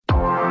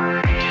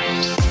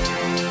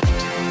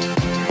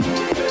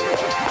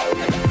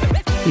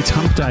It's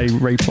Hump Day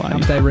replay.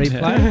 Hump Day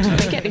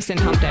replay. Get this in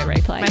Hump Day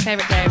replay. My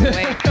favourite day of the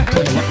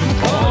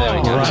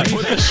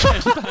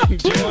week.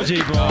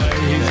 Georgie boy.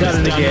 He's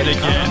done it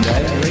again.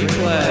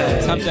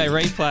 It's Hump Day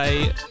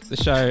Replay, the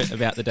show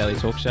about the Daily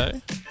Talk Show,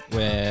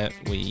 where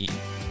we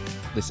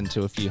listen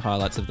to a few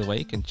highlights of the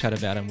week and chat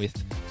about them with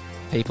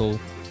people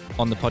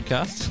on the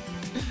podcast.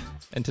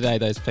 And today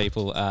those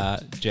people are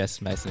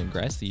Jess, Mason and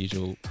Grace, the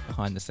usual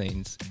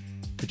behind-the-scenes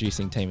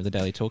producing team of the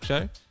Daily Talk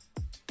Show,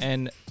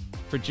 and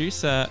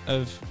producer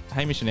of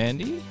Hamish and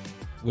Andy,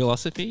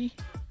 Willosophy,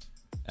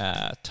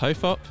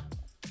 Tofop.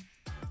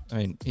 I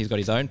mean, he's got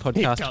his own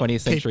podcast,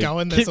 20th Century. Keep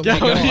going, there's a Keep lot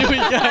going. more. Here we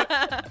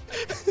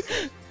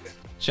go.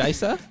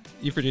 Chaser.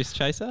 You produced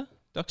Chaser?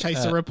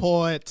 Chaser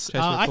Report.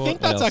 I Report.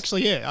 think What that's else?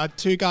 actually it.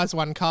 Two Guys,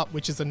 One Cup,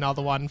 which is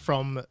another one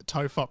from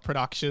Tofop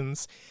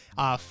Productions.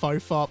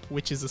 Fofop,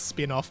 which is a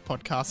spin-off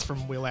podcast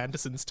from Will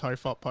Anderson's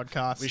Tofop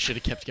podcast. We should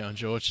have kept going,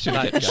 George. Should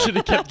have kept Should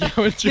have kept going,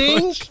 I George.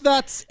 think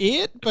that's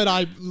it,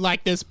 but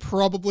there's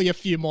probably a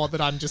few more that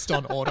I'm just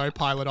on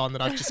autopilot on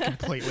that I've just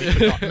completely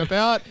forgotten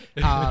about.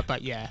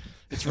 But yeah.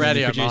 It's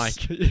Radio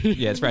Produce- Mike.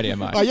 Yeah, it's Radio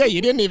Mike. Oh yeah,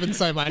 you didn't even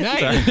say my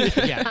name.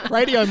 Yeah,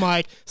 Radio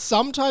Mike,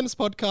 sometimes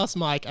Podcast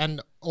Mike,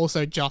 and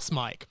also just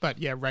Mike. But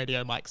yeah,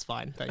 Radio Mike's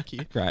fine. Thank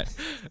you. Great.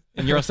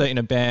 And you're also in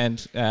a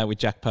band with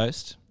Jack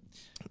Post.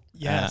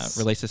 Yes.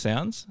 Release the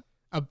Sounds.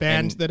 A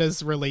band And- that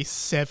has released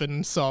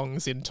 7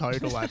 songs in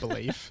total, I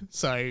believe.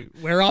 So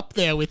we're up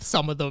there with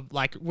some of the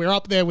we're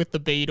up there with the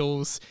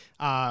Beatles,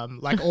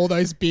 all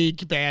those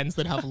big bands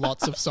that have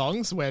lots of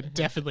songs. We're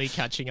definitely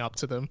catching up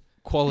to them.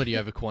 Quality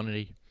over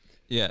quantity.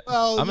 Yeah.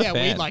 Well, I'm yeah, a we'd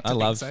fan. like to I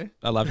think love so.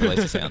 I love Release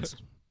the Sounds.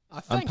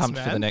 I'm Thanks, pumped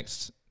man.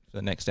 for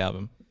the next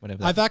album, whatever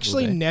that I've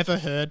actually will be. never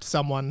heard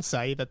someone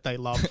say that they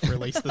love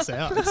Release the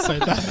Sound, so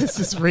this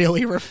is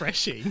really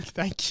refreshing.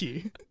 Thank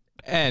you.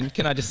 And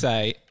can I just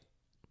say,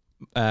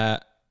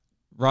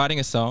 writing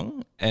a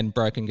song and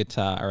broken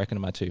guitar, I reckon,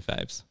 are my two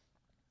faves.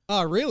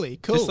 Oh, really?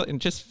 Cool.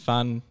 Just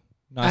fun,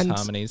 nice And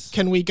harmonies.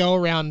 Can we go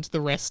around the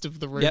rest of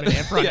the room Yep. and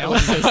everyone Yeah.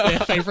 else says their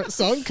favourite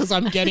song? Because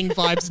I'm getting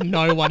vibes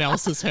no one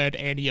else has heard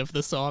any of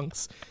the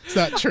songs. Is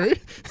that true?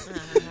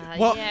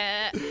 What?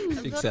 Yeah.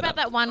 Big What setup. about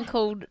that one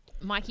called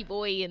Mikey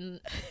Boy and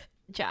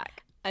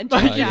Jack? And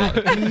Oh, Jack.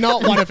 yeah.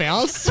 Not one of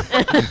ours.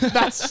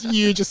 That's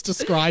you just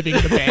describing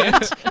the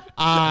band.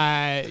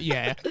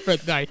 Yeah.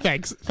 But no,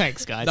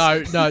 thanks guys.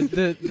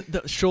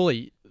 No.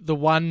 Surely the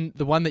one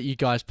that you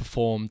guys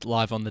performed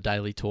live on the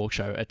Daily Talk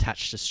Show,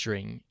 Attached to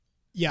String.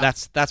 Yeah.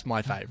 That's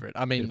my favourite.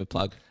 I Bit of mean, a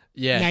plug.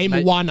 yeah. Name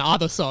mate, one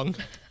other song.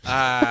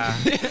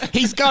 He's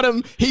He's got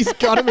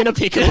him in a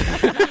pickle.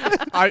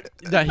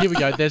 No, here we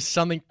go.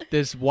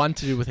 There's one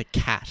to do with a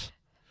cat.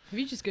 Have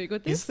you just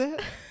Googled this? Is there?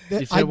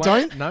 Is I there one?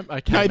 don't. No,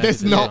 okay. No, maybe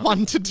there's not not.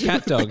 one to do.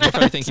 Cat Dog. You're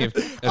probably thinking of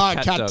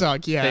Cat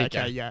Dog. Yeah. There you go.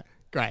 Okay. Yeah.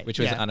 Great. which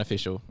was yeah.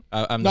 unofficial.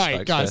 I'm the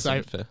No, guys,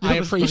 spokesperson for. I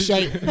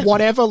appreciate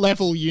whatever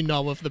level you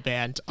know of the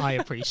band. I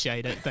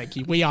appreciate it. Thank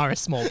you. We are a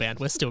small band.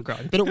 We're still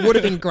growing. But it would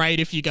have been great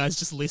if you guys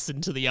just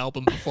listened to the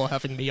album before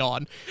having me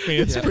on. I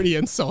mean, it's pretty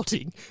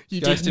insulting.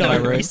 You Ghost did in no my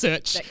room.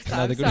 research. Next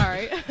Another time. good-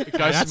 Sorry. Ghost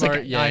That's Tomorrow,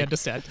 okay. yeah. I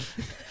understand.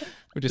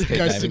 We'll just keep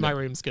Ghost naming in my it.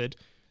 room's good.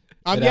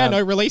 But, Yeah, no,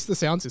 Release the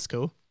Sounds is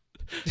cool.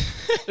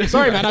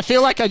 Sorry, man. I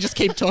feel like I just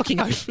keep talking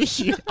over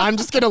you. I'm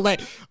just gonna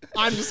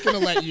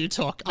let you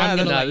talk. I'm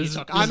No, gonna let you this is-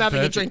 talk. this I'm is having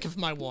a perfect. drink of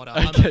my water.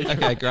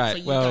 Okay, great. So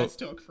you Well, guys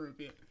talk for a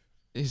bit.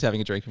 he's having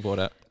a drink of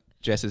water.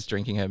 Jess is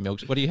drinking her milk.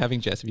 What are you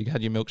having, Jess? Have you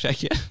had your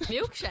milkshake yet?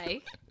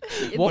 Milkshake.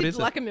 What It's is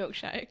it? like a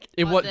milkshake.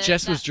 What the-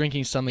 Jess was that-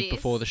 drinking something this.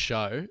 before the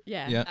show.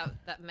 Yeah. Yeah.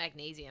 That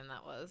magnesium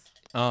that was.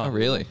 Oh,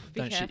 really? Be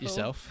Don't shit careful.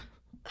 yourself.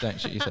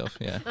 Don't shit yourself.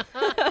 Yeah.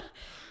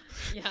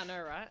 Yeah, I know,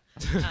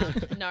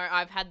 right? No,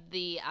 I've had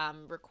the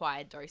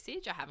required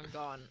dosage. I haven't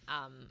gone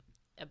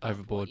above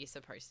Overboard. what you're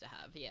supposed to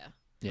have. Yeah.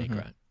 Yeah, Mhm.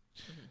 great.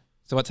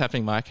 So what's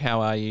happening, Mike?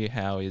 How are you?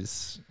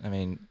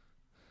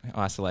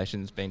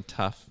 Isolation's been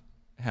tough.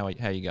 How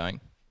are you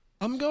going?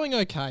 I'm going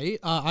okay.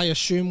 I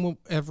assume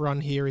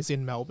everyone here is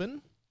in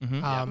Melbourne,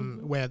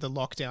 Mm-hmm. where the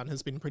lockdown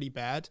has been pretty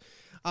bad.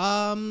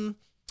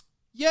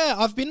 Yeah,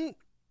 I've been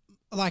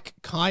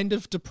kind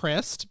of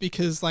depressed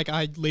because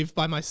I live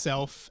by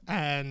myself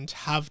and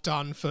have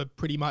done for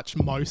pretty much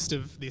most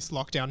of this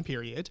lockdown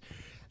period,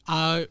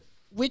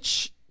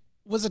 which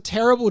was a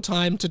terrible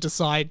time to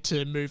decide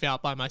to move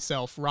out by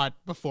myself right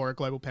before a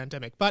global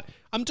pandemic. But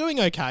I'm doing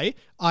okay.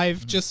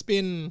 I've just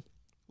been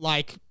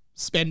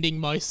spending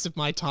most of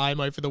my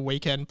time over the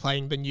weekend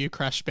playing the new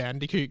Crash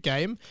Bandicoot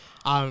game,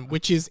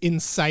 which is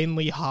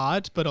insanely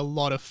hard but a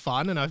lot of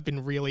fun, and I've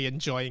been really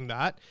enjoying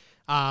that.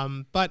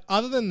 But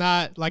other than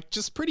that,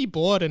 just pretty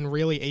bored and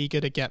really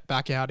eager to get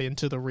back out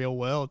into the real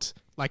world,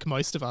 like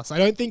most of us. I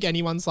don't think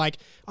anyone's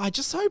I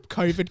just hope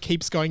COVID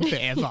keeps going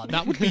forever.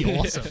 That would be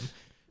awesome.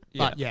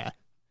 But yeah.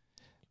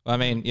 Well,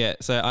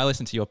 so I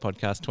listened to your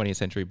podcast, 20th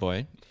Century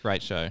Boy.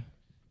 Great show,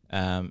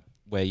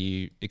 where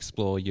you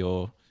explore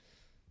your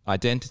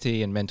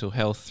identity and mental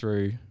health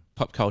through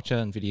pop culture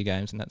and video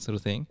games and that sort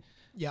of thing.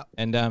 Yeah.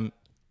 And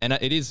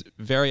it is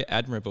very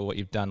admirable what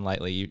you've done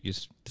lately. You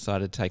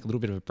decided to take a little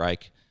bit of a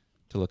break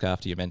to look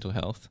after your mental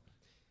health.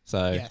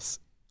 So Yes.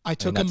 I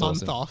took a that's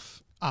month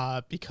awesome.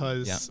 off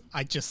because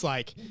I just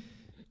like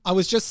I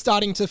was just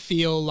starting to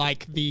feel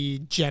like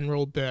the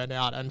general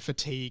burnout and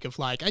fatigue of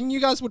like, and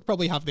you guys would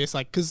probably have this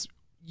like because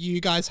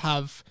you guys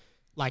have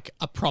like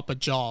a proper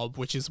job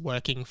which is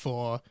working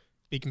for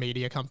big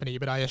media company,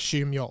 but I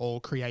assume you're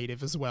all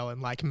creative as well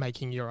and like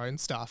making your own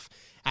stuff.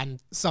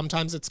 And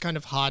sometimes it's kind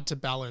of hard to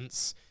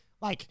balance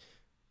like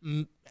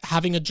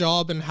having a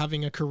job and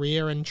having a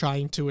career and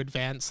trying to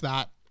advance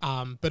that,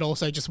 but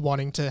also just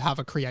wanting to have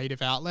a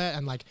creative outlet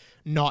and like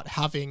not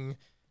having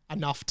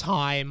enough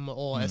time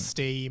or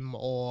esteem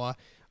or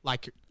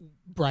like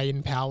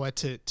brain power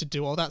to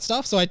do all that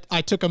stuff. So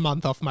I took a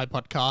month off my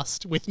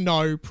podcast with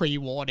no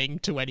pre-warning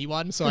to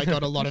anyone. So I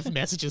got a lot of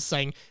messages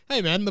saying,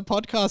 hey man, the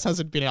podcast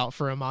hasn't been out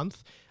for a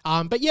month.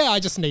 But yeah, I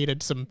just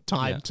needed some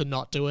time to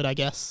not do it, I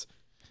guess.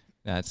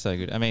 No, it's so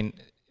good. I mean,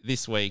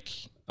 this week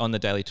on the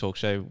Daily Talk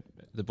Show,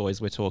 the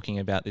boys were talking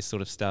about this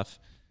sort of stuff.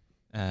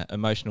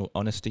 Emotional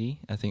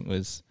honesty, I think,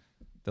 was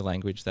the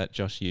language that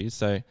Josh used.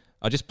 So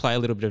I'll just play a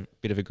little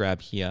bit of a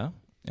grab here,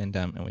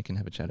 and we can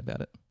have a chat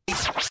about it.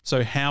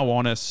 So how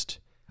honest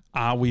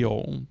are we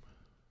all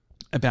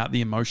about the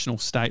emotional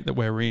state that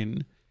we're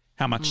in?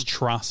 How much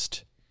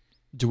trust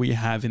do we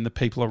have in the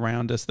people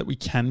around us that we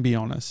can be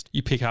honest?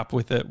 You pick up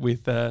with it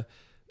with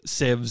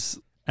Sevs,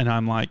 and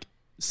I'm like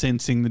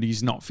sensing that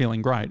he's not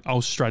feeling great.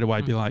 I'll straight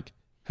away be like,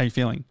 how you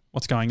feeling?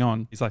 What's going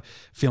on? He's like,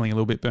 feeling a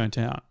little bit burnt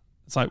out.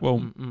 It's like,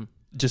 well,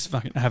 just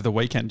fucking have the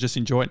weekend, just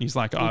enjoy it. And he's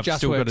like, I've just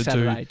still work got to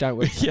Saturday, don't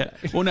work Yeah.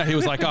 Well, no, he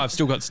was like, I've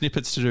still got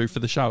snippets to do for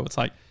the show. It's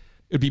like,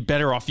 it'd be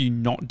better off you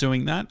not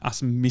doing that,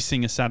 us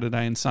missing a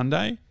Saturday and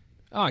Sunday,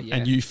 Oh, yeah.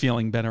 and you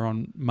feeling better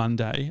on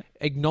Monday.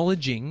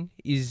 Acknowledging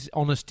is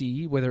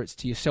honesty, whether it's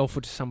to yourself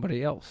or to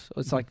somebody else.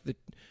 It's like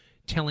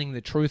telling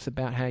the truth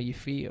about how you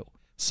feel.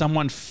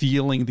 Someone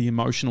feeling the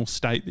emotional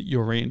state that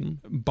you're in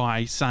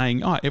by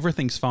saying, oh,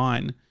 everything's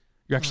fine.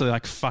 You're actually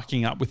like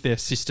fucking up with their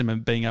system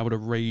and being able to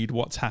read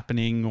what's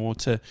happening or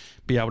to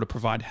be able to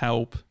provide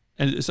help.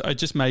 And it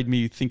just made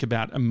me think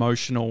about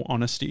emotional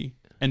honesty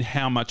and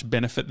how much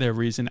benefit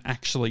there is in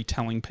actually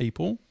telling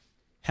people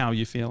how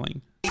you're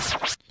feeling.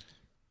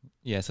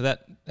 Yeah, so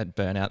that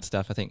burnout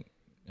stuff,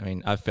 I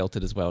mean, I've felt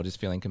it as well, just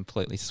feeling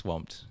completely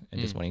swamped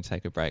and just wanting to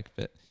take a break.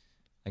 But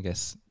I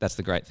guess that's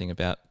the great thing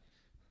about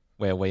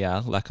where we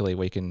are. Luckily,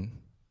 we can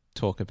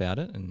talk about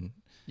it and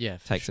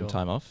take some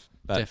time off.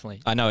 But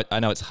Definitely. I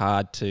know it's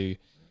hard to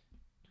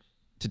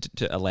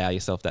allow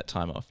yourself that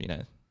time off. You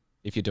know,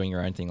 if you're doing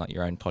your own thing, like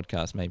your own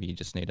podcast, maybe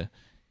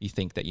you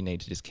think that you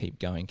need to just keep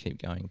going.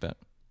 But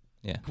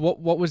yeah,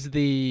 What was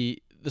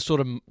the sort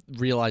of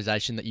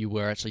realization that you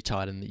were actually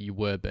tired and that you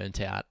were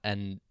burnt out,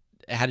 and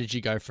how did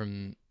you go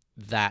from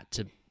that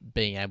to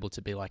being able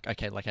to be like,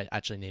 okay, like I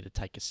actually need to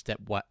take a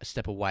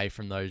step away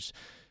from those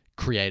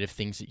creative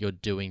things that you're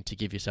doing to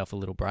give yourself a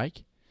little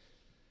break?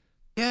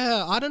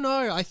 Yeah, I don't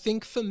know. I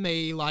think for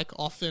me, like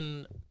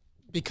often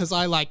because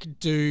I like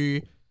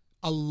do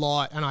a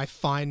lot and I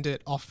find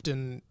it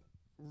often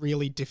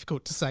really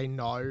difficult to say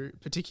no,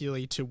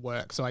 particularly to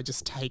work. So I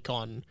just take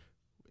on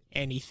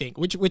anything,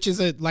 which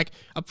is a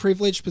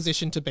privileged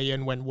position to be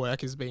in when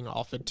work is being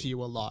offered to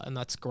you a lot, and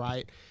that's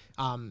great.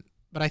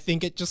 But I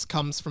think it just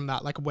comes from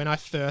that. Like when I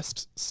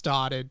first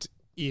started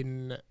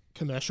in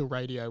commercial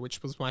radio,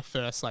 which was my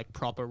first like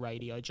proper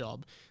radio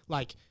job,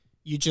 like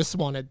you just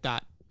wanted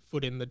that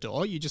foot in the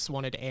door. You just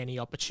wanted any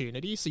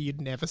opportunity, so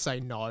you'd never say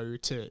no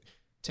to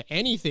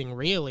anything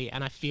really.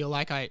 And I feel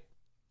like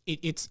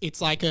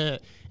it's like a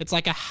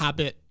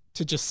habit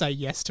to just say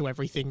yes to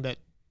everything that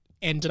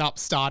ended up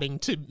starting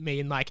to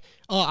mean like,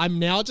 oh, I'm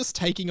now just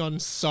taking on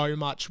so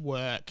much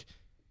work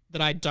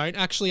that I don't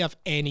actually have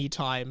any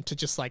time to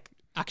just like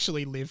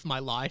actually live my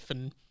life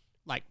and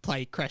like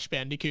play Crash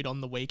Bandicoot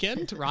on the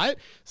weekend, right?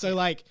 So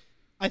like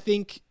I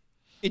think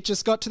it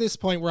just got to this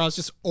point where I was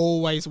just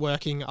always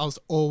working. I was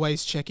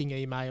always checking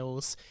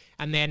emails.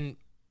 And then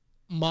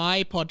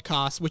my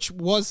podcast, which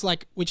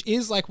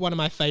is like one of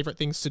my favorite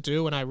things to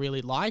do and I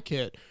really like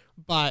it,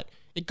 but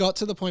it got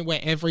to the point where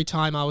every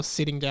time I was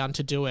sitting down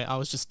to do it, I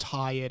was just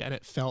tired and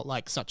it felt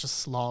like such a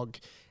slog.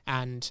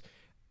 And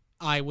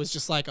I was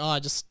just like, oh, I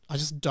just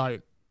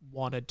don't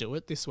want to do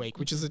it this week,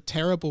 which is a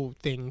terrible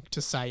thing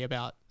to say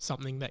about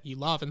something that you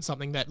love and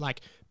something that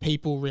like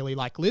people really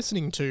like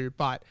listening to.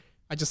 But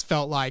I just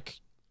felt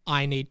like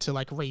I need to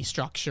like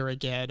restructure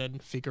again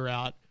and figure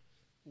out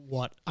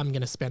what I'm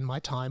going to spend my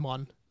time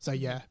on. So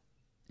yeah.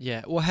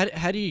 Yeah. Well,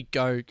 how do you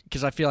go?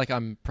 Because I feel like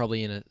I'm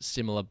probably in a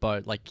similar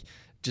boat, like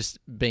just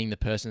being the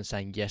person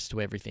saying yes to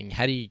everything.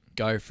 How do you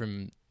go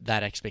from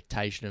that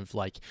expectation of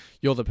like,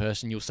 you're the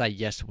person, you'll say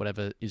yes to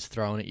whatever is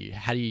thrown at you.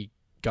 How do you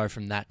go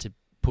from that to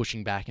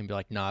pushing back and be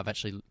like, no, I've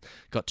actually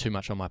got too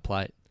much on my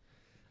plate?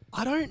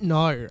 I don't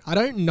know. I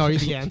don't know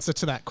the answer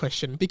to that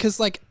question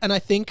because like, and I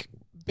think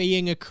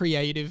being a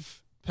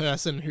creative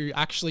person who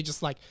actually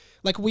just like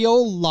we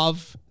all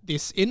love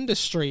this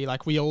industry,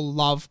 like we all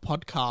love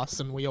podcasts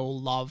and we all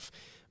love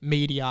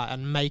media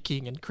and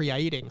making and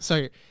creating.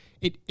 So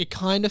it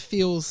kind of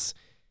feels,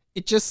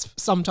 it just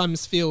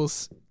sometimes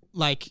feels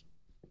like,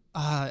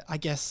 I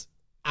guess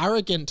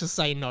arrogant to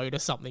say no to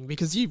something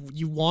because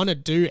you want to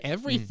do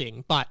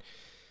everything, but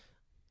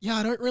yeah,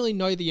 I don't really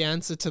know the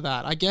answer to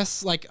that. I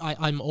guess like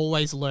I'm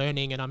always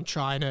learning, and I'm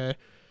trying to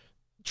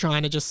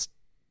just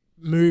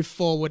move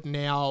forward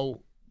now,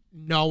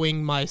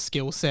 knowing my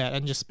skill set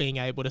and just being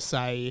able to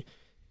say,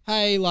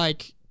 hey,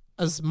 like,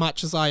 as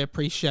much as I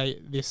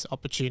appreciate this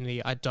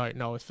opportunity, I don't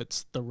know if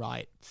it's the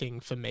right thing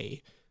for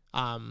me.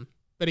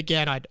 But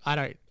again,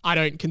 I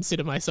don't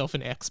consider myself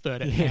an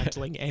expert at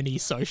handling any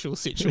social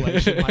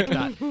situation like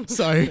that.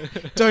 So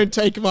don't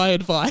take my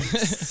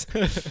advice.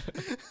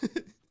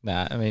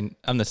 Nah, I mean,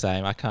 I'm the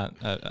same. I can't.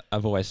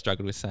 I've always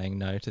struggled with saying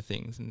no to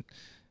things, and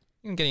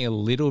I'm getting a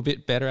little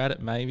bit better at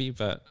it, maybe.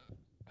 But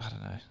I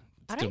don't know.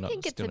 I don't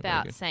think it's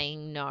about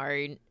saying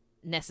no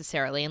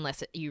necessarily,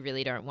 unless you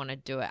really don't want to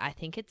do it. I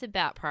think it's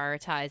about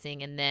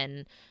prioritizing and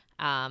then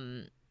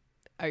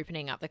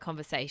opening up the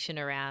conversation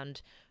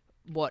around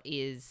what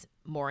is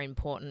more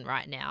important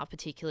right now,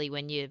 particularly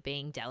when you're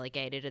being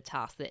delegated a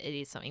task that it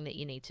is something that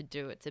you need to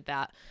do. It's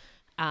about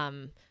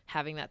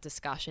having that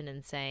discussion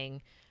and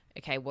saying,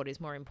 okay, what is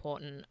more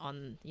important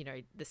on,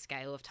 the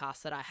scale of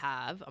tasks that I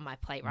have on my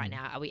plate right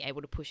now? Are we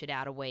able to push it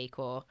out a week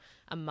or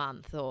a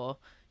month? Or,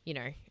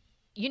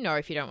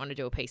 if you don't want to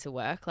do a piece of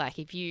work, like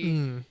if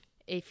you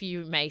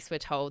Mace were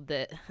told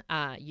that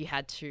you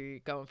had to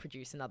go and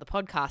produce another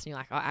podcast and you're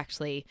like, oh,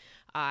 actually,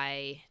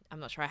 I'm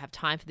not sure I have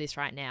time for this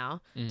right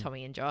now,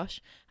 Tommy and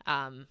Josh,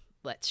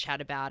 let's chat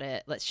about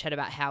it. Let's chat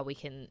about how we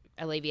can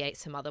alleviate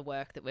some other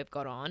work that we've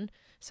got on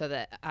so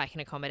that I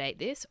can accommodate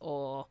this,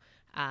 or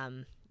are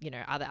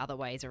there other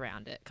ways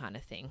around it, kind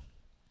of thing.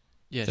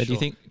 Yeah. So sure.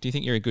 do you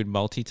think you're a good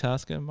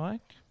multitasker,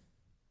 Mike?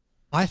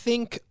 I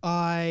think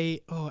am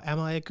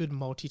I a good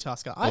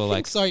multitasker? I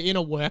think so in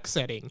a work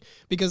setting,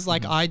 because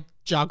I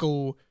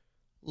juggle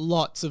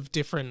lots of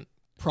different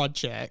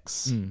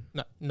projects.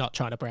 No, not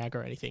trying to brag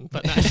or anything,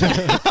 but did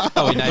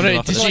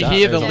you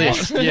hear the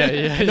list?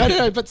 Yeah.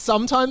 No, but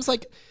sometimes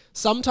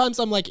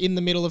I'm in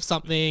the middle of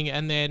something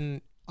and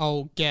then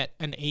I'll get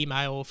an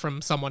email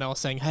from someone else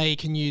saying, hey,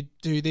 can you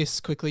do this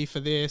quickly for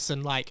this?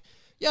 And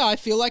I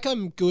feel like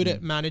I'm good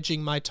at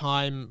managing my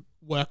time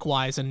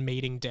work-wise and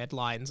meeting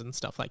deadlines and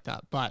stuff like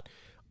that. But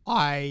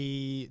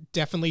I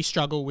definitely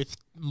struggle with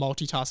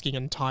multitasking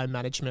and time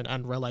management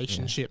and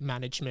relationship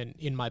management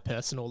in my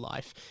personal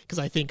life, because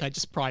I think I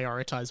just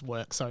prioritize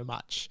work so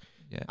much.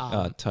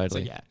 Yeah,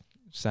 totally. So, yeah.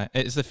 So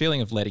it's the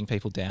feeling of letting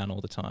people down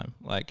all the time.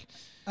 Like,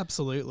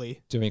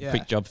 absolutely. Doing a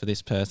quick job for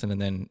this person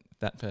and then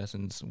that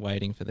person's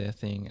waiting for their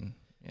thing. And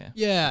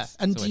yeah.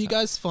 And do you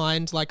guys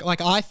find like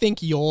I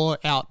think your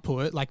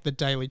output, like the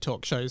Daily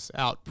Talk Show's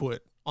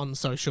output on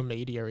social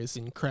media, is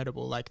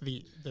incredible. Like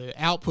the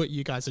output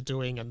you guys are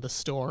doing and the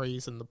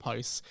stories and the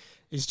posts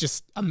is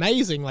just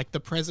amazing. Like the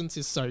presence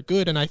is so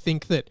good. And I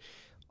think that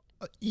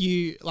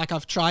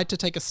I've tried to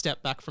take a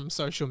step back from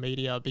social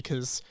media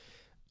because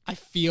I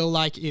feel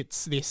like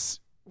it's this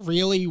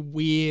really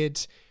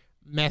weird,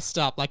 messed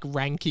up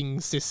ranking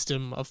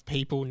system of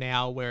people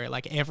now where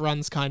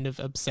everyone's kind of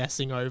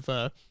obsessing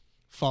over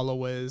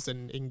followers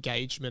and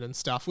engagement and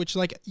stuff, which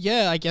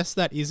I guess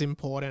that is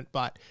important,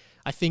 but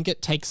I think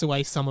it takes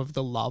away some of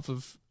the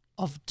love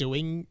of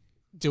doing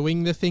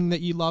the thing that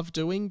you love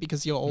doing,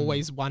 because you're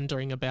always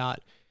wondering about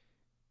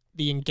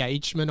the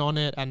engagement on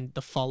it and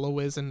the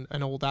followers and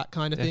all that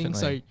kind of thing.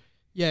 So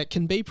yeah, it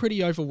can be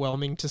pretty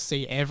overwhelming to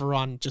see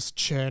everyone just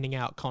churning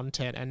out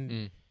content,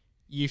 and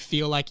you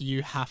feel like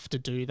you have to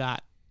do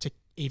that to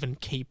even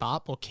keep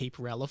up or keep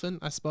relevant,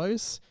 I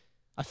suppose.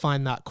 I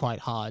find that quite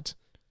hard.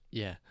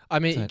 Yeah. I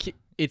mean,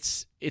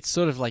 it's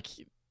sort of like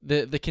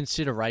the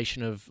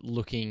consideration of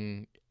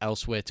looking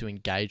elsewhere to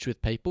engage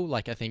with people.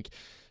 I think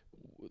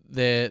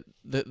the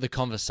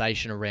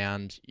conversation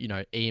around,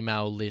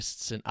 email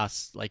lists and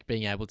us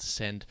being able to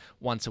send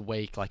once a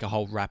week a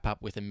whole wrap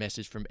up with a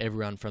message from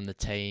everyone from the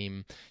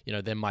team.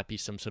 There might be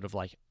some sort of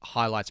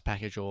highlights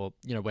package, or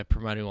we're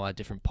promoting all our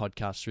different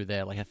podcasts through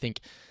there. I think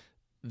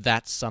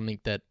that's something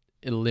that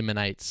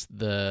eliminates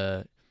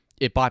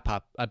it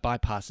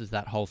bypasses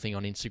that whole thing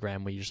on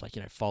Instagram where you're just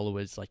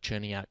followers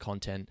churning out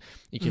content.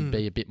 You can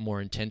be a bit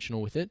more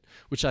intentional with it,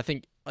 which I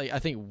think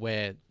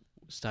we're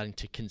starting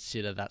to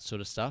consider that sort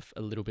of stuff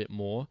a little bit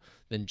more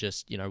than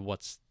just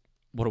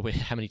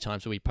how many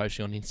times are we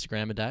posting on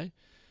Instagram a day?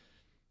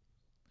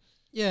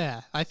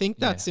 Yeah, I think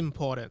that's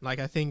important. I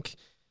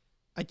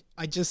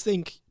just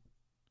think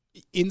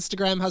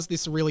Instagram has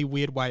this really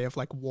weird way of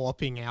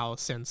warping our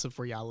sense of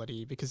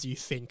reality, because you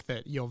think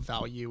that your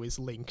value is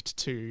linked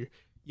to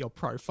your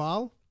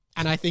profile.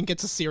 And I think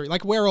it's a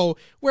serious, we're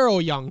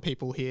all young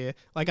people here.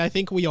 I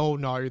think we all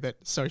know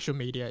that social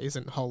media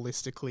isn't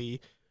holistically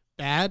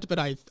bad, but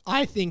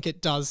I think it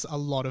does a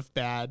lot of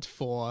bad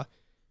for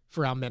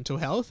our mental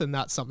health. And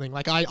that's something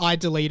I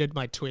deleted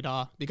my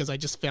Twitter because I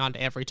just found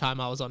every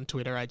time I was on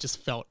Twitter, I just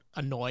felt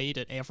annoyed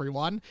at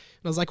everyone. And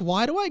I was like,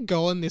 why do I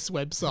go on this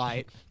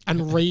website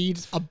and read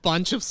a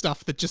bunch of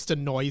stuff that just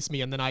annoys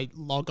me, and then I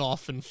log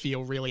off and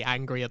feel really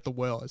angry at the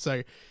world?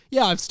 So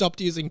yeah, I've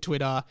stopped using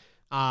Twitter.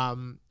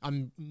 I'm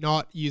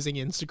not using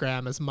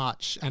Instagram as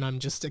much, and I'm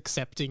just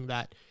accepting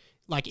that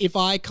like if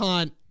I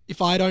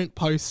don't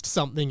post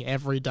something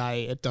every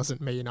day, it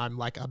doesn't mean I'm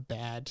like a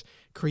bad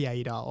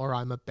creator or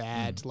I'm a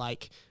bad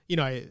like, you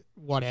know,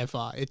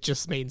 whatever. It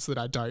just means that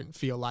I don't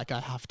feel like I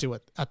have to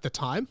at the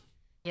time.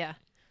 Yeah,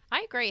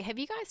 I agree. Have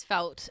you guys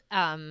felt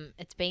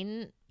it's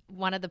been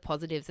one of the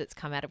positives that's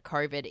come out of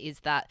COVID is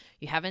that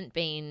you haven't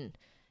been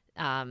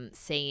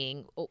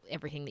seeing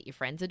everything that your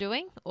friends are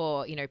doing,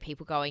 or, you know,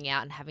 people going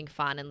out and having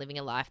fun and living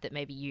a life that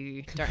maybe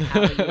you don't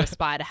have or you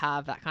aspire to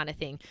have, that kind of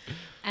thing.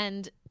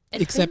 And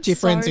it's Except been your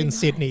friends so in nice.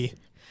 Sydney.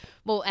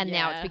 Well, and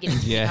now it's Yeah. beginning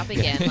to pick Yeah. up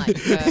again. Like,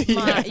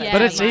 Perth, Yeah.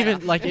 But it's my-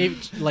 even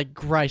like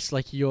Grace,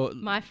 like your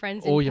My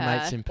friends all in your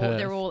Perth, mates in they're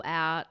Perth. all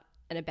out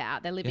and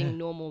about. They're living Yeah.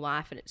 normal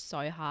life, and it's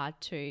so hard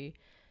to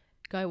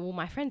go, well,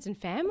 my friends and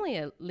family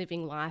are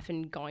living life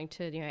and going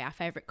to, you know, our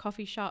favourite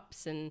coffee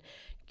shops and,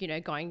 you know,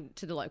 going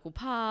to the local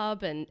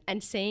pub and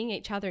seeing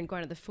each other and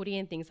going to the footy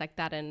and things like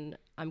that. And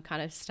I'm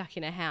kind of stuck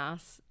in a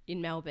house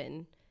in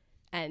Melbourne.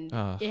 And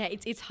Oh. yeah,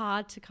 it's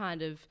hard to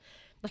kind of,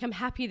 like, I'm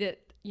happy that,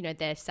 you know,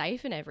 they're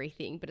safe and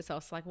everything, but it's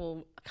also like,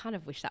 well, I kind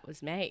of wish that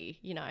was me,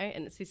 you know?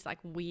 And it's this like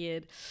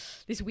weird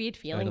feeling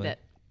Totally. that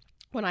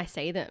when I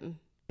see them,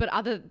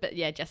 but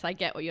yeah, Jess, I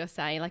get what you're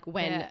saying. Like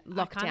when Yeah,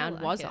 I kinda lockdown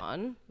like was it.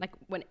 on, like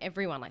when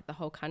everyone, like the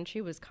whole country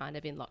was kind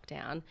of in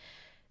lockdown,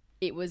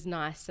 it was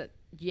nice that,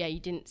 yeah, you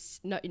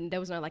there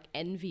was no like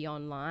envy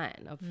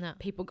online of No.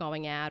 people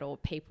going out or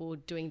people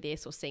doing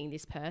this or seeing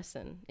this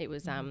person. It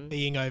was,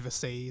 Being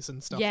overseas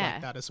and stuff Yeah.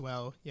 like that as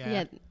well.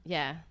 Yeah.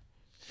 yeah,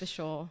 for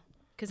sure.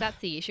 because that's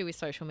the issue with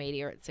social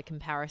media. It's a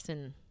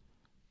comparison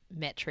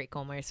metric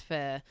almost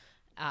for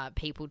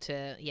people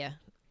to,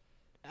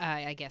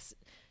 I guess,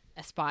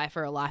 aspire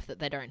for a life that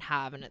they don't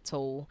have, and it's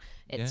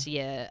it's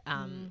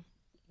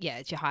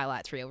your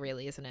highlights reel,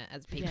 really, isn't it?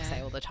 As people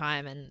say all the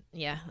time, and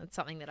it's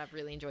something that I've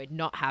really enjoyed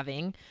not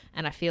having.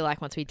 And I feel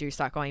like once we do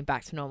start going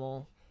back to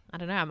normal, I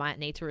don't know, I might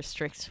need to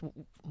restrict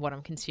what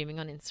I'm consuming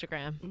on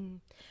Instagram.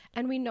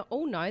 And we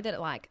all know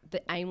that like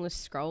the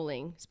aimless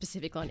scrolling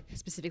specifically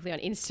on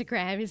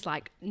Instagram is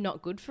like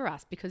not good for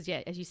us because,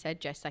 yeah, as you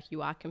said, Jess, like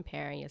you are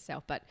comparing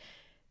yourself, but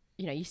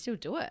you know, you still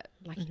do it.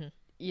 Like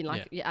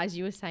you as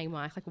you were saying,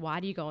 Mike, like why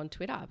do you go on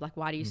Twitter? Like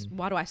why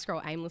do I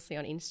scroll aimlessly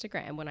on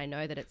Instagram when I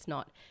know that it's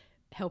not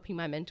helping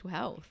my mental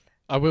health?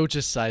 I will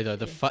just say though,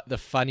 the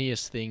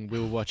funniest thing, we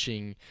were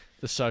watching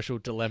The Social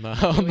Dilemma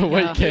on the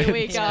weekend. Here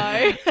we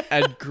go.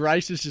 And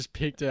Grace has just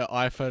picked her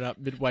iPhone up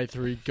midway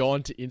through,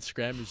 gone to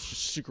Instagram, is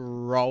just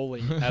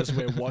scrolling as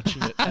we're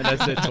watching it, and as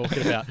they're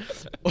talking about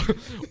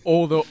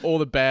all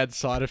the bad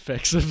side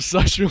effects of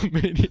social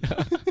media.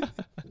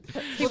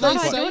 Why do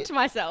I do it to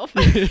myself?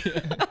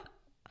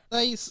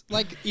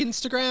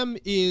 Instagram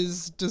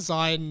is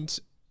designed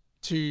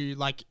to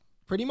like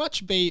pretty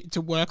much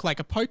to work like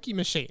a pokey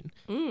machine.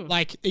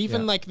 Like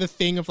even like the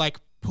thing of like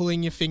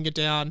pulling your finger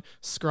down,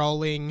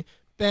 scrolling,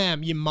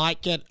 bam, you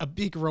might get a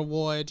big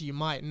reward, you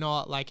might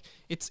not. Like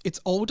it's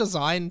all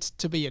designed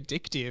to be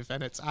addictive,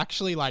 and it's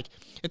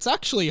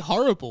actually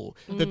horrible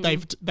that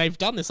they've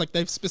done this. Like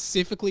they've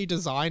specifically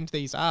designed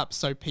these apps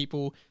so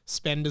people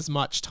spend as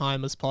much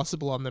time as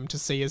possible on them to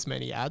see as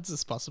many ads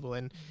as possible,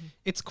 and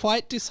it's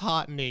quite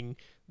disheartening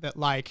that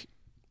like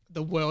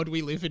the world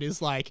we live in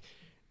is like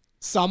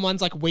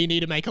someone's like, we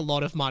need to make a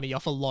lot of money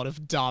off a lot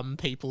of dumb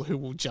people who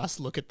will just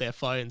look at their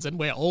phones, and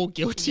we're all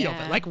guilty of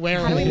it. Like we're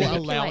How do we all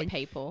manipulate allowing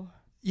people?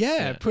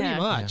 Yeah, pretty Yeah.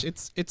 much.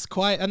 It's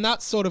quite, and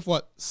that's sort of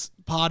what's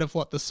part of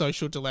what The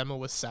Social Dilemma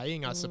was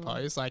saying, I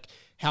suppose, like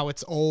how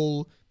it's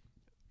all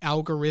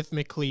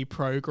algorithmically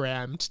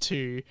programmed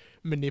to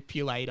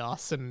manipulate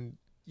us, and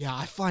yeah,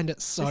 I find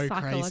it so The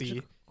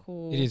crazy.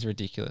 psychological- It is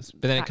ridiculous.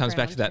 But then it comes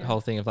back to that background,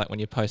 whole thing of like when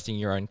you're posting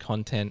your own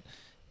content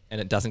and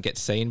it doesn't get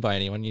seen by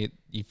anyone, you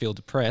feel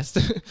depressed.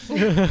 But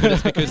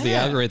it's because the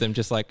algorithm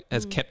just like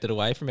has kept it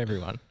away from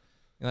everyone.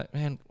 You're like,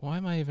 man, why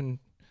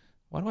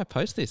do I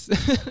post this?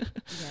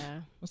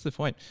 Yeah. What's the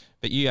point?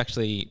 But you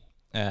actually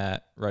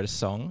wrote a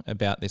song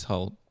about this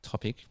whole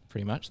topic,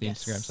 pretty much, the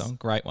Yes. Instagram song.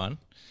 Great one.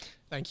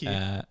 Thank you.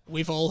 Uh,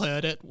 We've all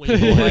heard it. We've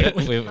all heard it.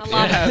 We've- I love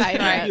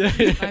yeah.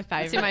 it. My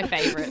favorite. It's in my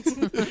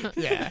favorites.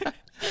 Yeah.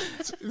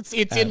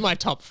 It's in my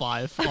top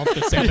 5 of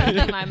the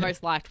 7. My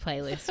most liked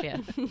playlist, yeah.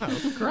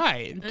 Oh,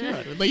 great. Good.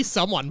 At least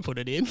someone put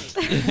it in.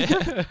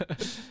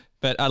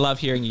 But I love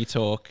hearing you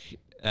talk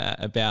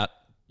about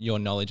your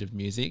knowledge of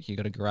music. You've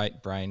got a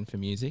great brain for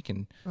music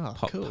and Oh,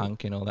 pop cool.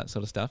 punk and all that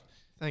sort of stuff.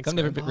 Thanks. I've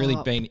never man. really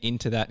been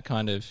into that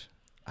kind of.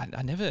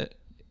 I never.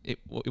 It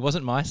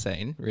wasn't my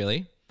scene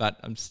really, but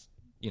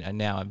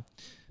now I'm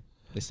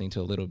listening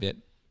to a little bit.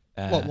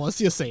 What was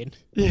your scene?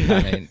 I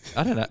mean,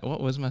 I don't know. What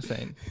was my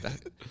scene?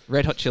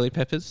 Red Hot Chili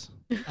Peppers.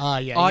 Oh,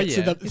 yeah. Oh, yeah.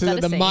 So yeah. the, Is so that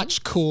a the scene?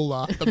 much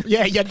cooler.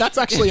 Yeah, that's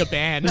actually a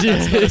band.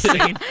 That's not a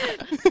scene.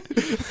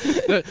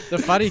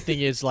 The funny thing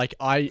is, like,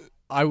 I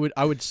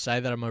would say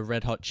that I'm a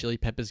Red Hot Chili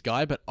Peppers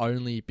guy, but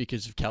only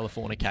because of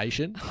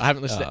Californication. I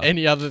haven't listened to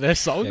any other of their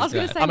songs. I was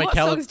going to say, I'm a what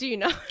songs do you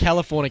know?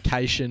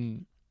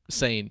 Californication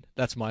scene.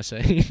 That's my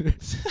scene.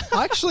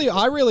 Actually,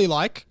 I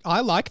like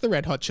the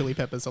Red Hot Chili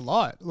Peppers a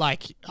lot.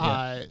 Like,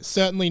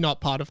 certainly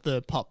not part of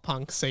the pop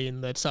punk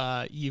scene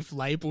that you've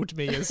labelled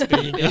me as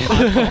being a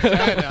hardcore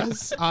fan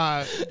as.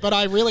 But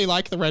I really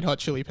like the Red Hot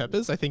Chili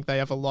Peppers. I think they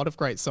have a lot of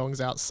great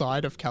songs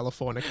outside of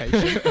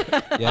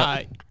Californication.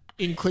 Yeah.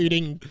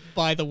 Including,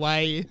 by the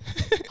way,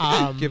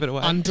 Give It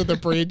Away. Under the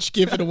Bridge,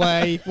 Give It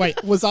Away.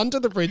 Wait, was Under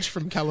the Bridge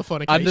from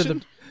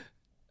Californication?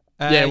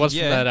 Yeah, it was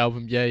from that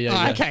album.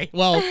 Yeah. Okay,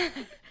 well,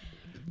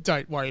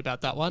 don't worry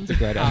about that one. It's a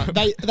great album.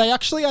 They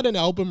actually had an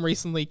album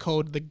recently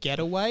called The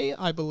Getaway,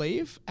 I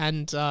believe,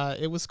 and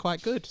it was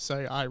quite good.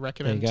 So I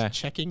recommend go.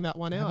 checking that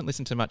one I out. haven't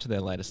listened to much of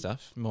their later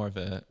stuff. More of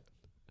an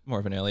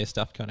earlier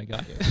stuff kind of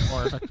guy.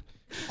 More of an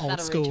old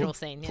That school. original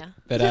scene, yeah.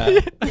 But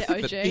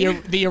The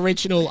OG. The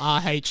original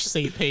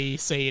RHCP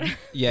scene.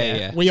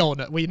 yeah. We all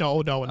know. We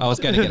all know. I was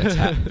going to get a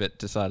tap, but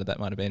decided that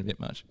might have been a bit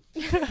much.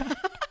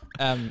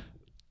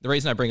 The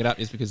reason I bring it up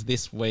is because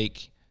this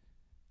week,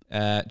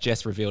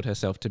 Jess revealed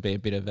herself to be a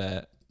bit of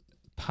a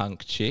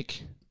punk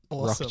chick,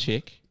 Awesome. rock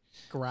chick,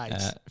 Great.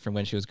 from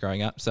when she was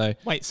growing up. So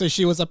Wait, so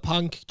she was a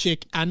punk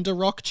chick and a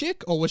rock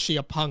chick, or was she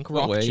a punk What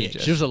rock were you, chick?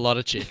 Jess? She was a lot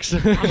of chicks.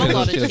 I'm a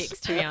lot of She was- chicks,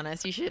 to be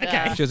honest. You should.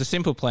 she was a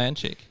Simple Plan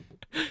chick.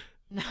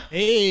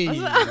 Hey.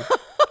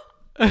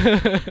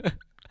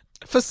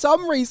 For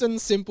some reason,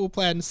 Simple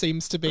Plan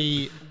seems to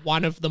be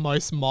one of the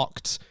most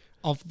mocked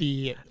of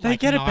the. They like,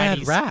 get a 90s.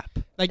 bad rap.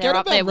 They They're get a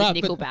up there bad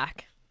with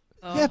rap,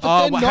 but, Nickelback. yeah, but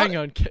Oh, they're well, not. hang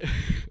on.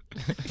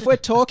 If we're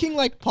talking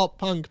like pop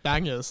punk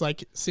bangers,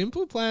 like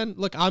Simple Plan,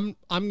 look, I'm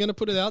gonna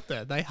put it out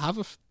there. They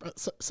have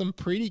some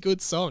pretty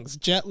good songs.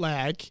 Jet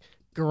Lag,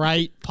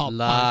 great pop punk.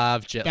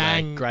 Love Jet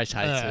Bang, Lag. Grace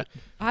hates it.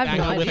 I have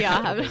no banger with a idea.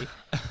 I capital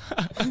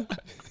haven't. B.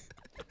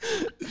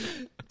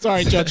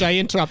 Sorry, Judge, I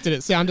interrupted.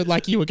 It sounded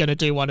like you were going to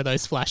do one of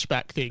those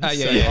flashback things. so I'll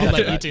that's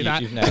let you right. do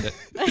that. You've nailed it.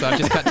 So I've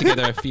just cut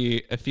together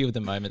a few of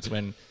the moments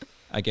when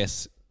I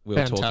guess we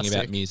were talking Fantastic.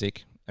 about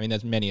music. I mean,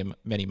 there's many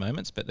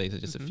moments, but these are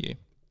just a few.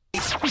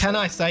 Can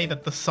I say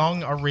that the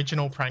song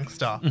Original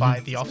Prankster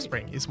by The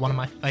Offspring is one of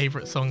my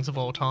favourite songs of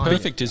all time?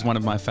 Perfect is one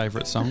of my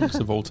favourite songs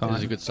of all time. It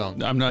is a good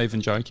song. I'm not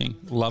even joking.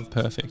 Love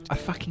Perfect. I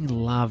fucking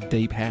love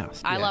Deep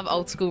House. I love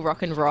old school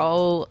rock and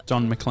roll,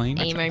 Don McLean.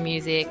 emo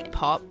music,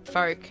 pop,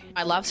 folk.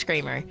 I love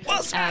screamo.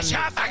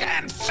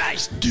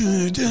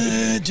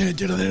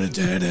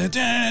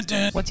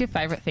 What's your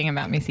favourite thing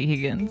about Missy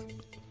Higgins?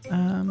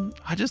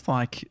 I just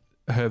like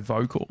her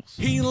vocals.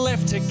 He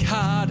left a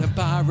card, a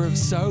bar of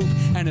soap,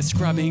 and a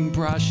scrubbing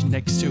brush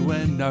next to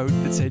a note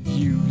that said,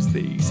 use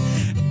these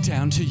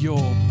down to your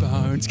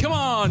bones. Come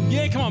on.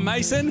 Yeah, come on,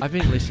 Mason. I've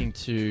been listening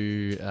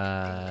to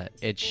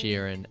Ed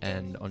Sheeran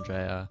and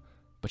Andrea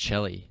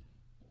Bocelli,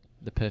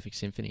 The Perfect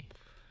Symphony.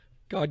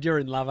 God, you're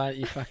in love, aren't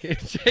you? Fucking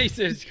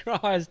Jesus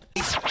Christ.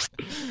 There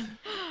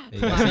you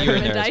go. So you're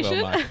in there as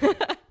well,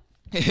 Mike.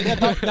 Yeah,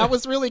 that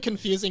was really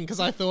confusing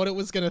because I thought it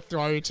was going to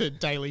throw to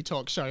Daily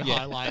Talk Show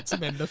highlights,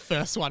 and then the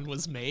first one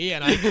was me,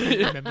 and I couldn't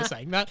remember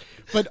saying that.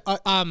 But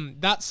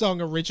that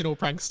song, Original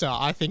Prankster,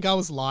 I think I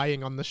was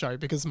lying on the show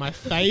because my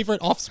favourite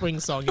Offspring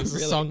song is a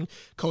song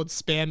called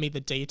Spare Me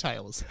the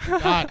Details.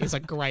 That is a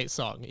great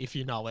song if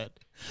you know it.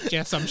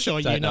 Jess, I'm sure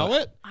you Don't know know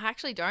it. I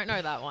actually don't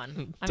know that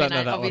one. I Don't mean,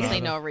 know I that one obviously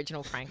either. know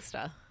Original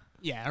Prankster.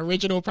 Yeah,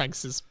 Original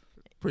Prankster's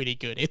pretty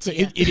good. It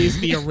is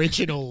the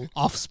original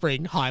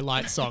Offspring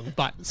highlight song,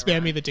 but Spare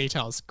Me the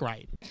Details,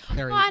 great.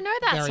 Very, Oh, I know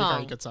that very, song.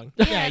 very good song.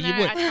 Yeah, you no,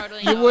 would. I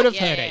totally You know would it. have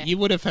heard Yeah, it. yeah. You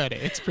would have heard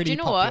it. It's pretty Do you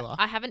know popular. what?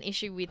 I have an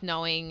issue with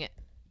knowing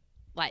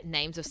like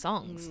names of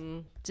songs.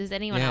 Does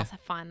anyone Yeah. else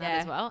find that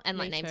Yeah, as well? And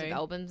like me names too. of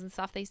albums and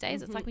stuff these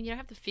days. It's like when you don't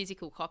have the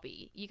physical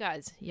copy. You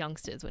guys,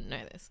 youngsters, wouldn't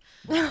know this,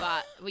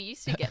 but we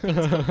used to get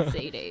things called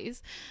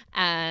CDs,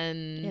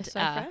 and Yeah, so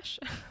fresh.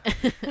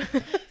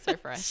 so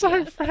fresh, So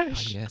yeah.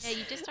 fresh. Yes. Yeah,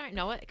 you just don't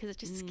know it because it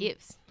just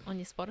skips on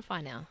your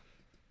Spotify now.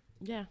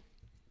 Yeah.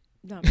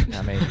 No.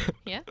 I mean,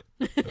 Yeah.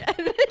 do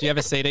you have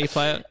a CD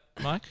player,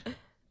 Mike?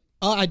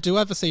 Oh, I do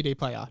have a CD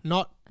player.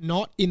 Not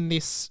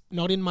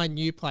in my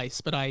new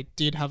place, but I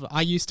did have.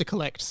 I used to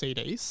collect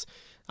CDs.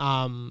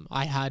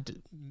 I had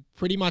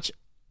pretty much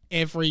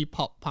every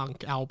pop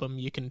punk album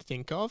you can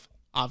think of.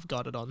 I've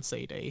got it on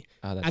CD.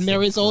 Oh, that's And there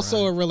so is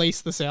also a great.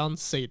 Release the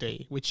Sounds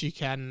CD, which you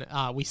can.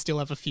 We still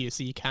have a few,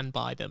 so you can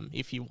buy them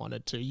if you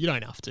wanted to. You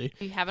don't have to.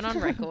 You have it on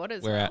record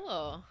as We're well. at-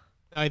 Or?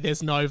 No,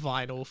 there's no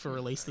vinyl for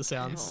Release the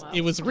Sounds. Oh, well.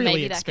 It was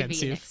really Maybe that could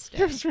be expensive.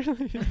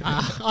 next step.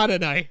 I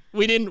don't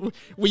know.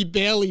 We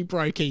barely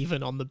broke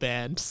even on the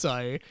band,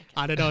 so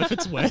I don't know if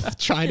it's worth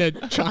trying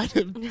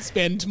to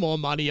spend more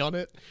money on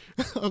it.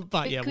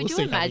 But yeah, Could we'll you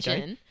see how we go.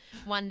 imagine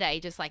one day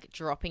just like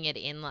dropping it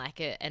in like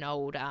an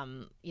old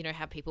you know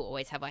how people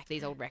always have like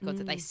these old records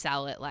that they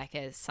sell at like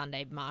a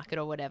Sunday market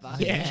or whatever.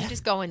 Yeah. You should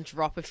just go and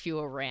drop a few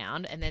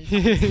around, and then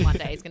someone one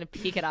day is going to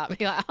pick it up and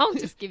be like, I'll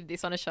just give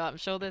this one a shot. I'm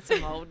sure there's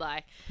some old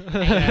like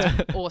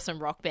 80s awesome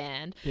rock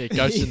band, Yeah,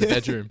 Ghosts in the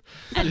Bedroom.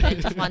 and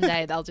then just one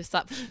day they'll just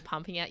start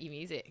pumping out your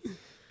music.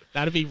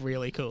 That'd be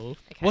really cool.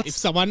 Okay. If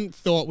someone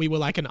thought we were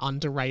like an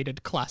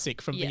underrated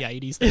classic from Yeah. the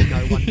 80s that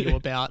no one knew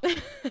about,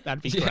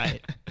 that'd be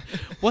great.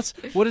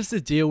 What is the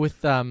deal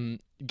with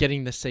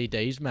getting the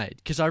CDs made,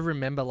 because I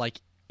remember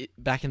like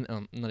back in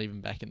not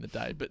even back in the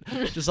day, but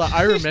just like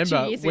I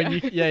remember when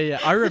you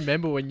I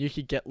remember when you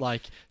could get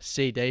like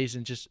CDs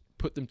and just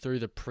put them through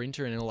the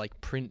printer and it'll like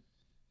print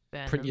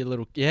your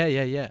little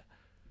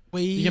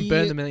you can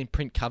burn them and then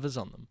print covers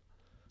on them.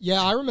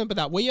 Yeah, I remember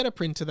that. We had a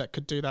printer that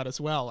could do that as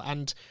well.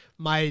 And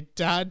my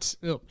dad,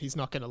 he's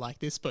not going to like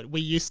this, but we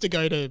used to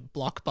go to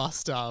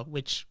Blockbuster,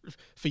 which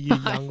for you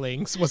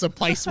younglings was a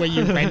place where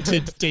you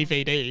rented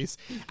DVDs.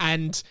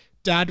 And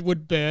Dad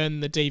would burn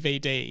the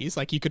DVDs.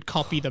 Like you could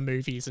copy the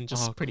movies and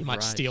just pretty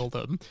much steal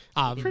them.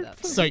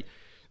 So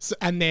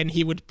and then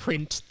he would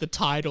print the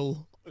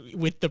title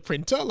with the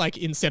printer, like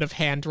instead of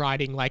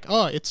handwriting like,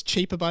 oh, it's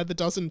cheaper by the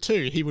dozen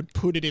too, he would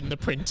put it in the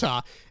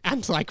printer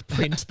and like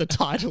print the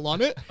title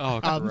on it.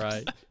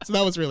 Right. So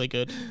that was really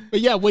good.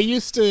 But yeah, we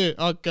used to,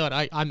 oh god,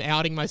 I'm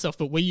outing myself,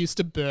 but we used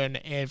to burn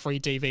every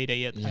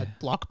DVD at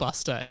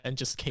Blockbuster and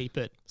just keep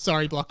it.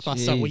 Sorry,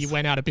 Blockbuster, Jeez. well, you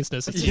went out of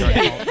business. It's your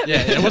fault.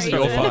 It wasn't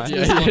your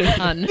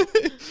fault.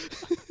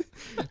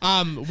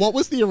 What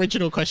was the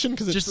original question?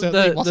 Because it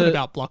certainly wasn't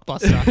about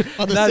Blockbuster.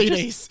 Oh, the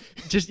CDs.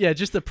 Just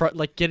the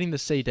like getting the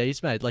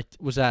CDs made. Like,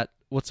 was that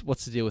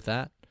what's the deal with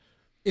that?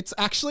 It's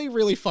actually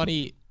really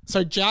funny.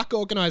 So Jack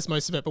organised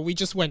most of it, but we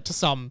just went to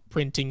some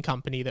printing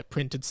company that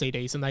printed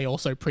CDs, and they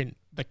also print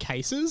the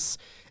cases.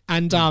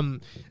 And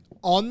on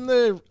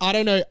the, I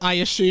don't know, I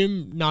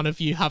assume none of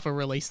you have a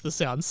Release the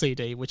Sound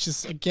CD, which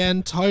is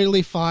again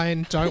totally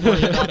fine. Don't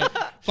worry about it.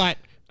 But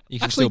You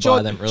can actually, still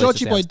buy them.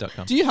 Georgie boy,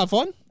 releasethesounds.com. do you have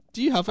one?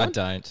 Do you have one? I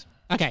don't.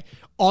 Okay.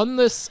 On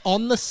the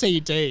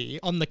CD,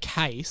 on the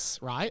case,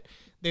 right?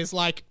 There's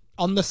like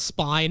on the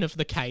spine of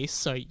the case.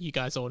 So you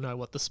guys all know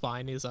what the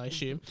spine is, I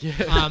assume.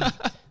 Yeah.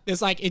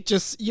 There's like, it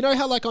just, you know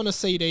how like on a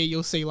CD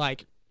you'll see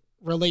like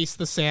Release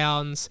the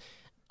Sounds,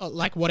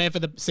 like whatever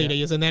the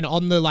CD is, and then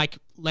on the like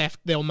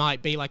left there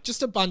might be like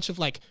just a bunch of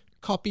like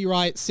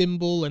copyright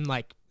symbol and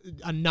like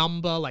a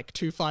number like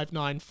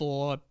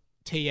 2594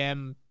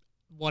 TM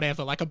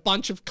whatever, like a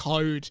bunch of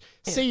code,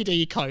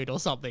 CD code or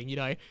something, you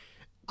know.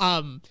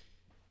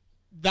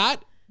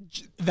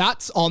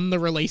 That's on the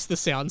Release the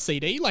Sound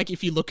CD. Like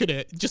if you look at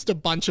it, just a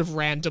bunch of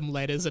random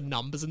letters and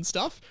numbers and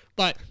stuff,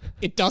 but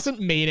it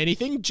doesn't mean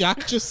anything.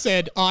 Jack just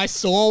said, I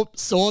saw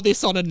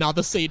this on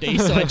another CD,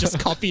 so I just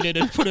copied it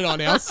and put it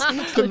on ours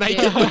to make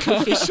it look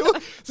official.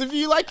 So if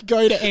you like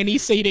go to any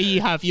CD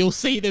you have, you'll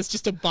see there's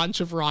just a bunch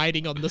of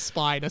writing on the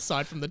spine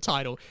aside from the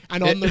title.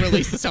 And on the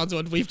Release the Sounds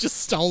one, we've just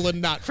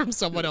stolen that from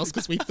someone else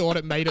because we thought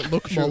it made it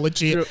look more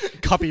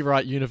legit.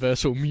 Copyright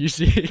Universal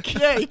Music.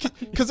 Yeah,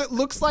 because it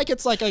looks like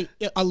it's like a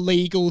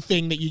legal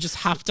thing that you just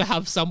have to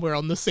have somewhere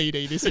on the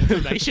CD, this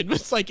information.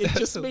 It's like, it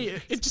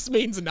just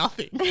means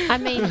nothing. I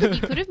mean,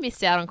 you could have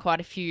missed out on quite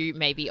a few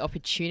maybe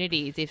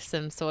opportunities if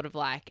some sort of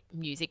like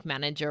music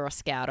manager or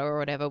scouter or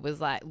whatever was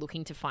like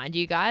looking to find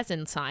you guys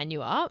and sign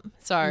you up.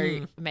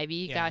 So maybe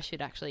you guys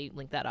should actually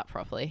link that up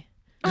properly.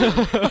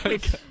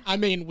 I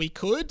mean, we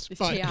could,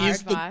 but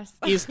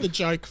is the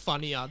joke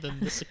funnier than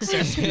the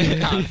success we would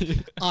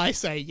have? I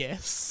say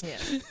yes.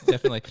 Yeah.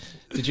 Definitely.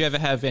 Did you ever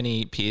have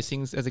any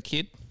piercings as a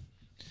kid?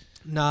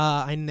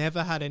 Nah, I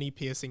never had any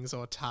piercings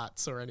or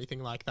tats or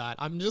anything like that.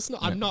 I'm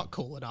not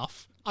cool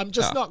enough. I'm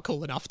just not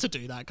cool enough to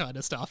do that kind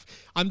of stuff.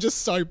 I'm just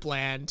so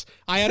bland.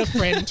 I had a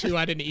friend who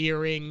had an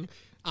earring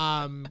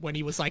when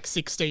he was like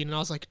 16, and I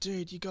was like,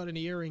 dude, you got an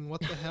earring, what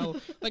the hell?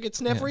 Like,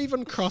 it's never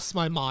even crossed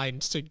my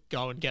mind to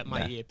go and get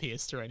my ear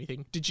pierced or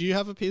anything. Did you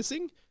have a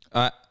piercing?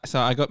 So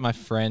I got my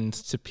friend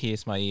to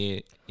pierce my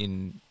ear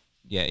in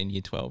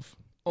year 12.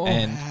 Oh,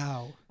 and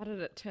wow. How did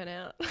it turn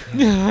out?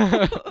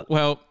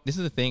 Well, this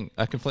is the thing.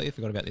 I completely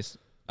forgot about this.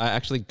 I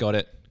actually got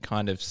it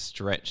kind of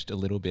stretched a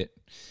little bit.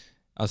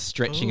 I was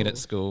stretching it at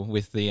school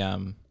with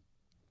the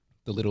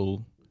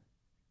little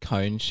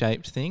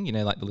cone-shaped thing, you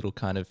know, like the little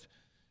kind of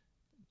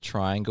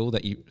triangle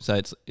that you.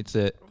 So it's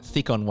a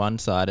thick on one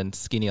side and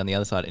skinny on the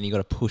other side, and you got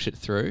to push it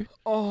through.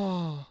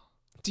 Oh,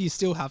 do you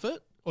still have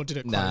it, or did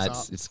it close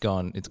up? It's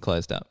gone. It's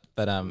closed up.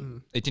 But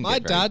it didn't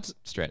get very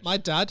stretched. My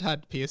dad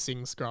had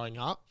piercings growing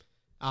up.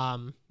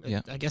 I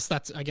guess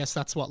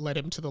that's what led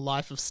him to the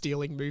life of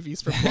stealing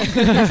movies from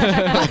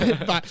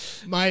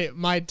but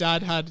my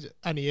dad had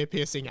an ear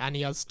piercing, and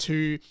he has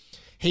two.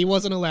 He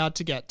wasn't allowed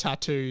to get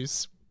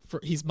tattoos.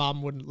 His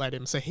mum wouldn't let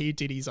him, so he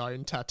did his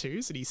own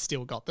tattoos, and he's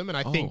still got them. And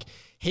I think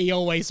he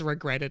always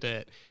regretted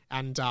it,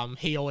 and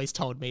he always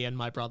told me and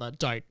my brother,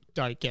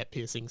 don't get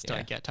piercings,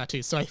 don't get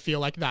tattoos. So I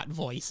feel like that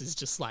voice is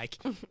just like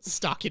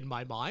stuck in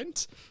my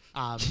mind.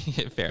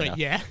 Fair enough.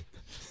 Yeah.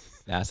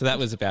 Nah, so that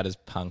was about as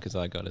punk as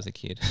I got as a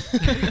kid.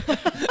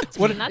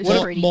 What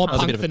more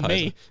punk than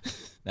me?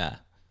 Nah.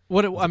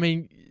 I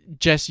mean,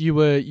 Jess, you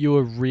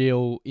were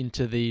real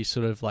into the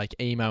sort of like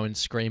emo and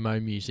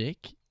screamo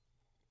music.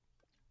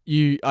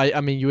 You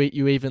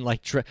even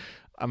like.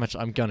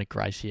 I'm going to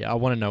Grace here. I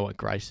want to know what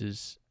Grace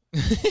is.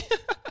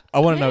 I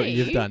want to know what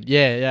you've done.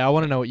 Yeah. I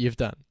want to know what you've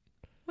done.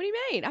 What do you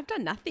mean? I've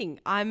done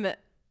nothing. I'm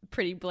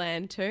pretty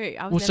bland too.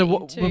 I was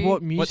Well, so never what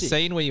into music? What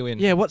scene were you in?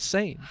 Yeah, what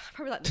scene?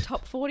 probably like the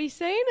top 40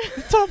 scene.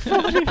 Top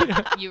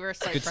 40. You were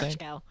so Good fresh, scene.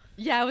 gal.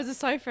 Yeah, I was a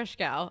So Fresh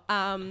girl.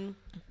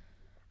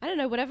 I don't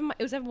know,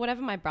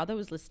 whatever my brother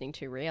was listening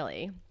to,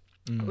 really,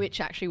 which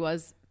actually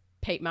was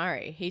Pete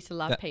Murray. He used to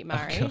love Pete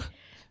Murray.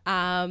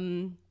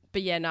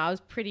 But yeah, no, I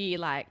was pretty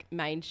like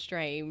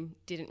mainstream.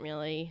 Didn't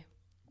really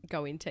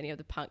go into any of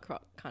the punk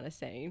rock kind of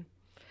scene.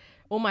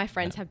 All my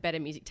friends have better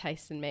music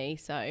taste than me,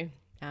 so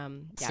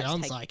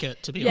sounds like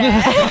it, to be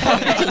yeah.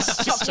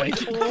 honest. Just take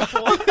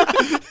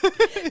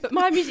it. But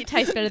my music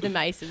tastes better than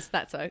Mason's.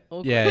 That's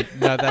all good. Yeah,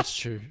 no, that's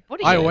true. What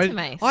do you do to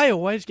Mace? I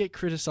always get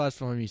criticised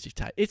for my music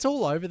taste. It's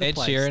all over the Ed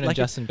place. Sheeran and Like,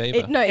 Justin Bieber.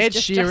 It's Ed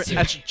just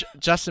Sheeran,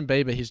 Justin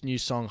Bieber, his new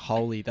song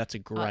 "Holy," that's a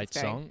great it's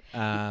great.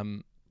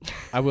 song.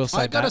 I will say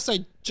I gotta that.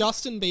 say,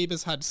 Justin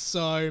Bieber's had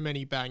so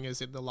many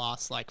bangers in the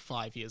last like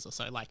 5 years or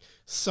so. Like,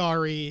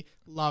 Sorry,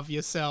 Love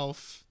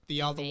Yourself,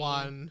 the other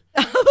one.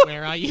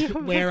 Where are you?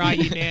 Where are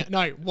you now?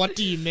 No, What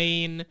Do You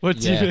Mean? What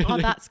do Yeah. you Oh,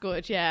 that's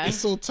good. Yeah.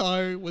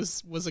 Mistletoe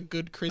was a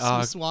good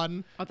Christmas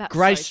one. Oh, that's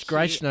Grace so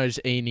Grace cute. knows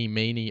Eenie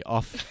Meenie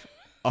off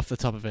the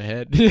top of her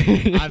head.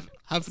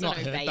 I've not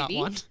So, heard that baby.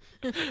 one.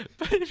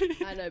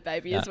 I know,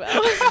 baby, Yeah. as well.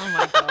 Oh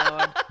my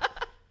god.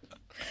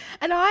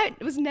 And I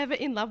was never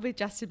in love with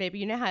Justin Bieber.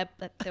 You know how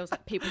there was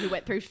like people who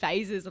went through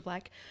phases of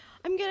like,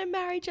 I'm gonna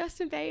marry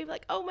Justin Bieber.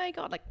 Like, oh my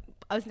god, like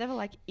I was never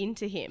like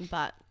into him,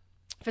 but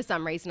for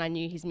some reason I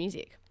knew his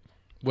music.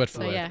 Word for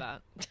So word. yeah,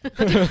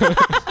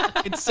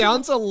 It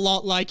sounds a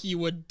lot like you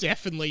were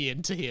definitely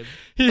into him.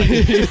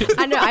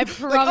 I know. I Like,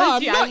 promise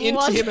I'm you, not I into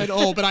wasn't. him at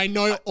all, but I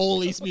know all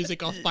his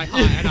music off by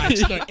heart, and I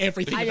just know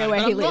everything I know about where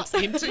him. he But I'm lives.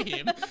 not into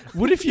him.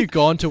 What if you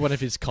gone to one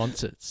of his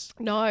concerts?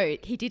 No,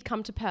 he did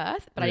come to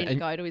Perth, but I Yeah, didn't and-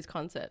 go to his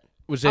concert.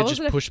 Was there I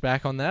just wasn't a-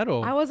 pushback on that,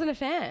 or I wasn't a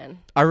fan.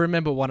 I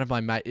remember one of my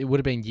mates. It would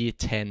have been year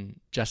 10.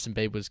 Justin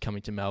Bieber was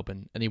coming to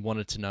Melbourne, and he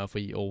wanted to know if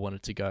we all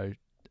wanted to go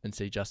and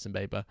see Justin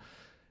Bieber.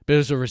 But it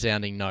was a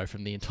resounding no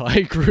from the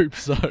entire group.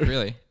 So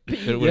Really? But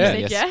it would Yeah. have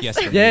been Said yes yes?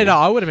 from yeah, you. no,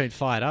 I would have been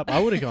fired up. I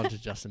would have gone to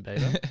Justin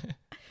Bieber.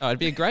 Oh, it'd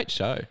be a great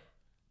show.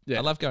 Yeah.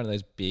 I love going to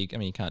those big. I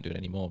mean, you can't do it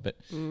anymore, but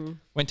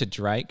went to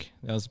Drake.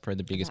 That was probably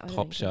the biggest would've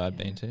pop been show good, I've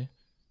yeah. been to.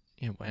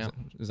 Yeah, wow.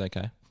 It was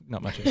okay.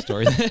 Not much of a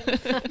story there.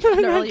 Not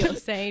really your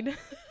scene.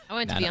 I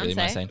went Nah, to not really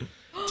my Beyonce. scene. Did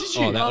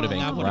Oh, that would have been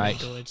That would have great.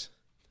 been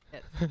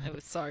good. It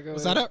was so good.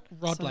 Was that at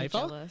Rod So Laver?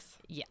 jealous.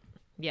 Yeah.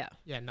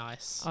 Yeah,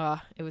 nice. Oh,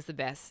 it was the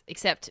best.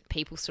 Except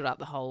people stood up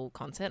the whole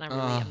concert. And I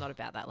really am not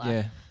about that.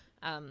 Like,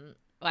 Yeah.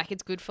 like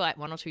it's good for like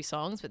one or two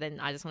songs, but then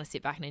I just want to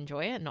sit back and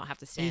enjoy it and not have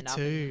to Me stand up.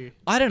 too.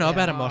 I don't know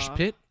about a mosh Aw.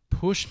 pit.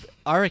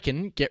 I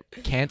reckon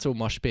cancel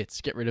mosh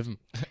pits. Get rid of them.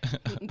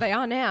 They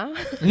are now.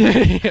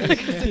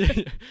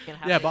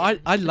 Yeah, but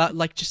I love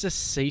like just a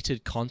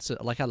seated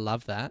concert. Like I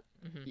love that.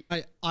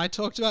 I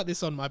talked about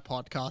this on my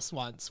podcast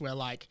once where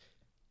like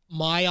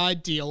my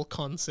ideal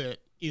concert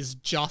is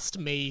just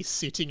me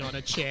sitting on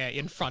a chair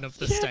in front of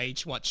the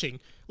stage watching.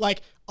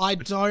 Like, I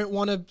don't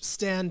want to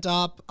stand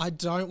up. I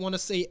don't want to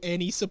see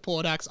any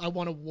support acts. I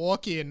want to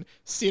walk in,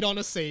 sit on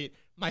a seat.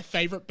 My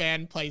favorite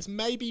band plays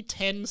maybe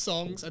 10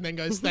 songs and then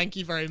goes, thank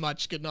you very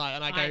much, good night.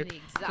 And I I'm go, the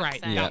exact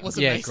great, same. that was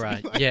Yeah,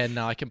 amazing. great. Yeah,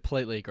 no, I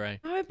completely agree.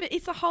 No, but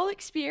it's a whole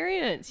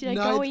experience. You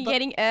know, No, going, but-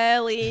 getting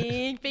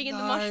early, being in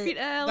the mosh pit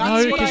early.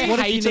 That's No, what 'cause I what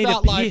if you hate need a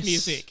about live piss?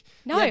 music.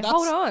 No, Yeah, that's-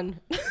 hold on.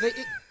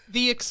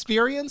 The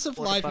experience of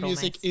Water live bottle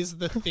music mess. is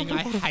the thing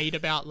I hate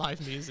about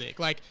live music.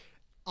 Like,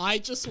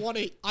 I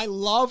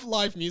love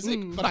live music,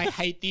 but I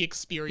hate the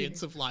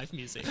experience of live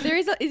music.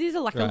 It is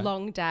like Right. a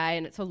long day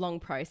and it's a long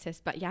process,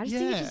 but yeah, I just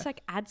think it Yeah. just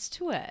like adds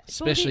to it. It's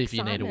all the Especially if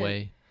you need a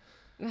excitement.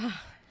 wee.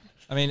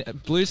 I mean,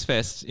 Blues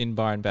Fest in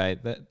Byron Bay,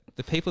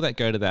 the people that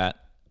go to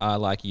that are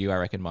like you, I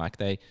reckon, Mike.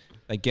 They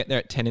get there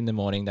at 10 in the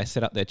morning, they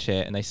set up their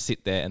chair and they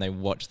sit there and they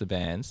watch the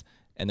bands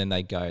and then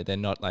they go. They're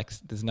not like,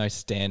 there's no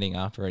standing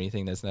up or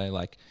anything. There's no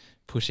like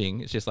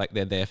pushing. It's just like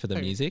they're there for the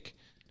music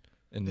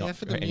and There not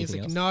for for the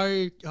anything music.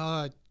 else.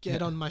 No,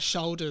 get on my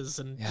shoulders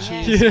and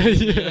Yeah.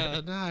 cheers.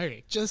 Yeah, no,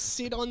 just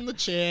sit on the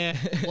chair,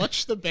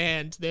 watch the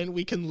band, then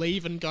we can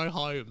leave and go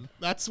home.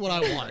 That's what I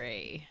want.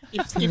 Agree.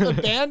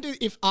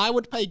 If I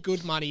would pay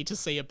good money to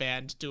see a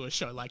band do a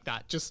show like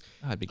that, just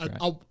That'd be great.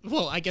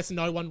 well, I guess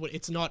no one would.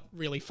 It's not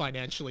really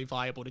financially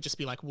viable to just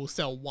be like, we'll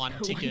sell one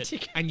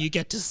ticket and you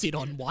get to sit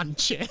on one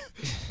chair.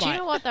 Do you But-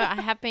 know what though?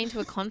 I have been to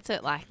a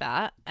concert like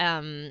that.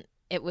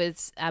 It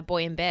was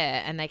Boy and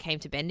Bear, and they came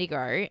to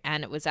Bendigo,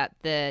 and it was at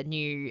the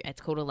new.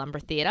 It's called a Lumber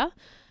Theatre,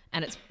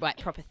 and it's like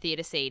proper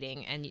theatre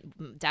seating.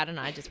 And Dad and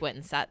I just went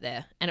and sat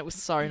there, and it was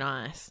so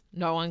nice.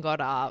 No one got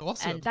up.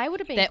 Awesome. And They would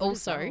have been they're good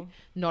as also well.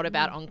 not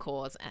about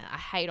encores, and I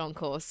hate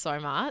encores so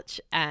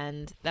much.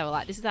 And they were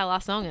like, "This is our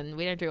last song, and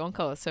we don't do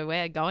encores, so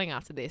we're going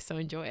after this. So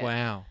enjoy it."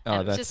 Wow. Oh,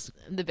 And it was that's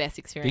just the best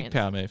experience. big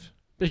power move.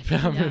 Big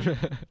power Yeah.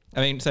 move. I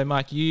mean, so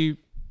Mike, you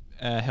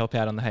help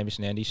out on the Hamish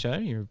and Andy show.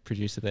 You're a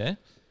producer there.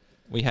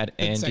 We had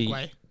Good Andy.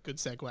 segue. good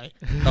segue.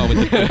 Oh,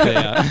 with the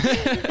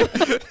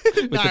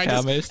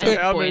cow moves.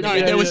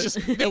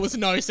 There was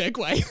no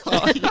segue.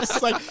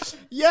 It's like,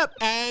 yep,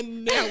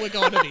 and now we're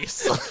going to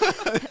this.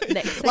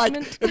 Next Like,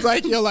 segment. it's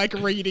like you're like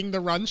reading the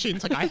run sheet.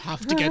 It's like, I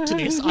have to get to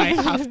this. I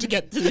have to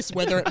get to this,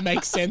 whether it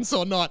makes sense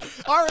or not.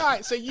 All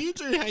right, so you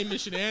do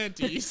Hamish and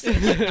Andy's.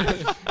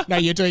 No,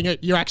 you're doing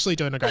it. You're actually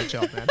doing a great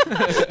job, man.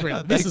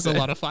 Really, this is a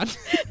lot of fun.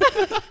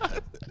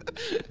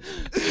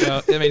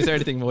 Well, I mean, is there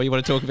anything more you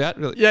want to talk about?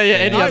 Really? Yeah.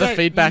 Any No, other no,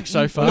 feedback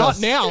so far? Not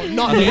now.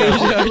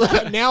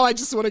 Now I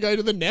just want to go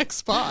to the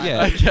next part.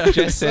 Yeah,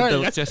 Jess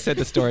Sorry, said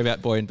the story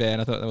about Boy and Bear,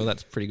 and I thought, well,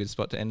 that's a pretty good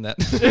spot to end that.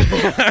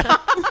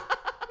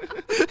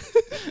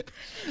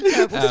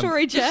 Terrible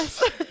story,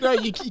 Jess. No,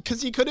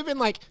 because you could have been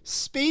like,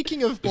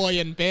 speaking of Boy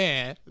and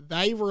Bear,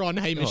 they were on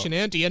Hamish and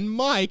Andy, and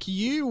Mike,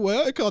 you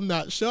work on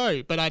that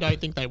show. But I don't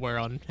think they were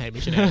on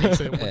Hamish and Andy,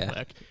 so it wouldn't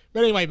work.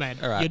 But anyway, man,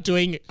 All right. you're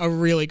doing a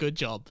really good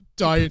job.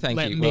 Don't Thank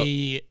let you.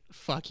 me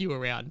fuck you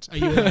around. Are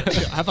you?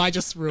 Have I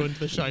just ruined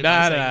the show?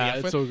 Nah, by saying the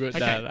F it's word? all good.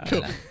 Okay, Nah.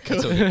 cool.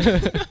 It's all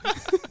good.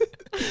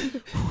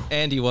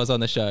 Andy was on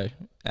the show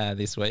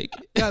this week.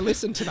 Yeah, I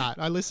listened to that.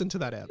 App.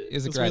 It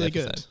was a It's great really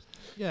episode. good.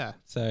 Yeah.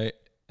 So,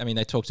 I mean,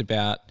 they talked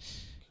about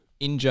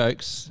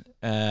in-jokes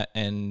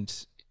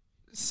and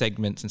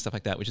segments and stuff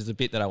like that, which is a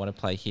bit that I want to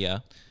play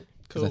here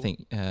because Cool. I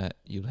think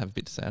you'll have a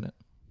bit to say on it.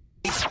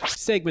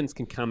 Segments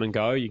can come and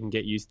go. You can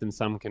get used to them.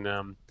 Some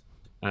can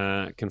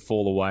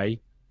fall away.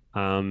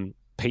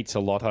 Pizza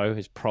Lotto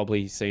has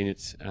probably seen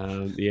its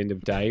the end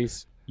of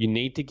days. You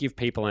need to give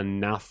people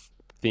enough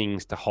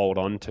things to hold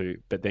on to,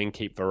 but then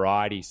keep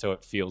variety so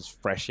it feels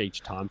fresh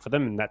each time for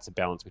them, and that's a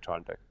balance we try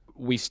and do.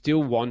 We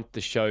still want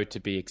the show to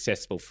be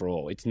accessible for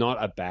all. It's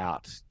not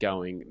about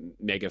going,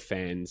 mega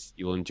fans,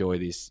 you'll enjoy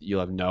this,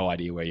 you'll have no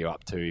idea where you're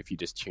up to if you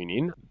just tune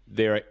in.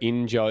 There are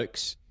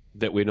in-jokes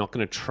that we're not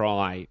going to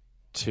try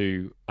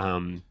to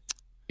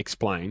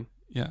explain,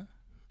 Yeah.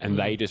 and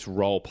they just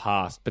roll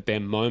past, but they're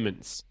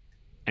moments.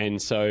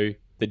 And so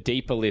the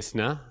deeper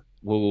listener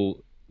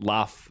will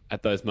laugh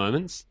at those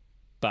moments,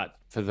 but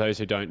for those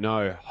who don't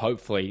know,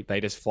 hopefully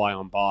they just fly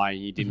on by and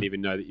you didn't even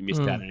know that you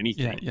missed out on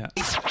anything. Yeah.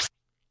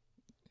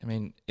 I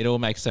mean, it all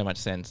makes so much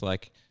sense.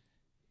 Like,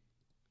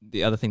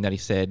 the other thing that he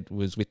said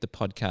was with the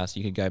podcast,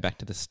 you could go back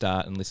to the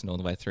start and listen all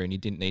the way through, and you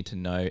didn't need to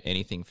know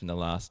anything from the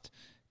last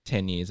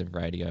 10 years of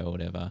radio or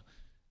whatever.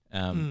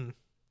 I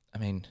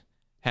mean,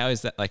 how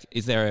is that? Like,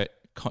 is there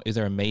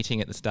a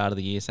meeting at the start of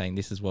the year saying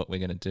this is what we're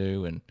going to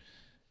do? And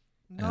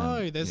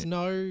No, there's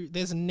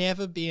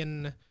never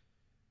been,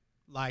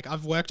 like,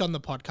 I've worked on the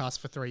podcast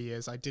for 3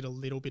 years. I did a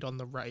little bit on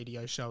the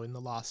radio show in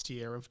the last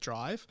year of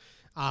Drive.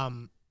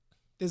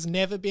 There's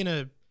never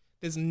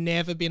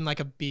been like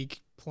a big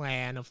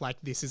plan of like,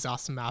 this is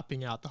us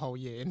mapping out the whole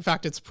year. In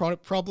fact, it's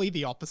probably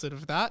the opposite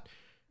of that.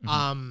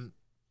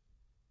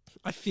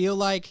 I feel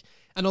like,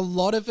 and a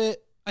lot of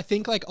it, I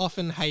think like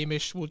often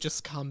Hamish will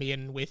just come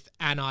in with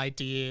an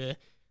idea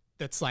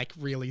that's like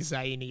really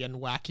zany and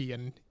wacky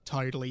and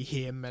totally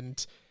him,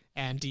 and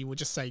Andy will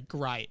just say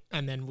great,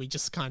 and then we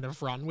just kind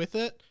of run with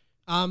it.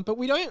 But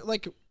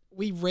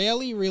we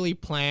rarely really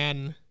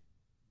plan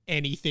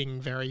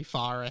anything very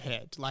far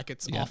ahead. Like,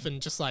 it's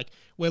often just like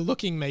we're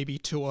looking maybe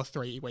 2 or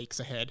 3 weeks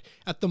ahead.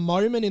 At the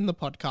moment in the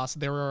podcast,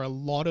 there are a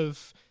lot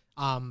of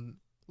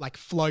like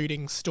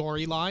floating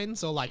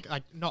storylines, or like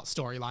not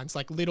storylines,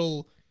 like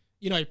little,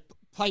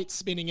 plates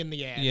spinning in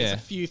the air. Yeah. There's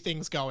a few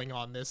things going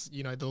on. There's,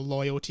 the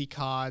loyalty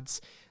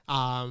cards.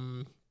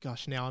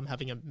 Gosh, now I'm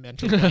having a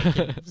mental blank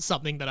on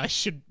something that I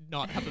should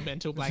not have a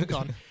mental blank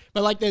on.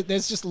 But like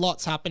there's just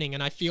lots happening,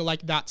 and I feel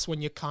like that's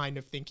when you're kind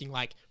of thinking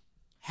like,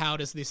 how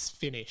does this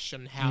finish,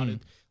 and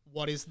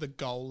what is the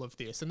goal of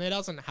this? And there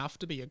doesn't have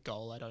to be a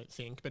goal, I don't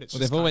think, but it's well,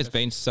 just they've always kind of,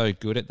 been so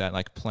good at that,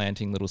 like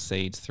planting little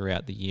seeds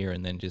throughout the year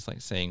and then just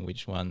like seeing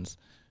which ones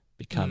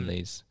become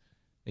these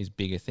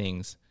bigger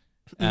things.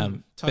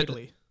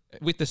 totally.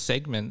 But with the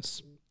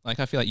segments, like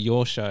I feel like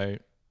your show,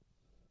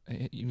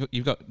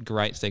 you've got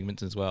great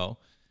segments as well.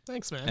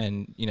 Thanks, man.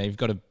 And you've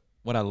got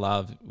what I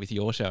love with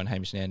your show and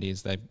Hamish and Andy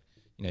is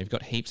you've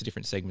got heaps of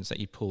different segments that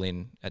you pull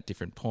in at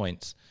different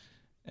points,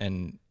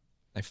 and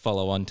they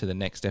follow on to the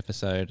next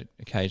episode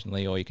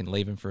occasionally, or you can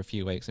leave them for a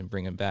few weeks and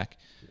bring them back.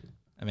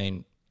 I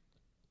mean,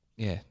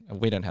 yeah,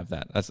 we don't have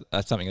that.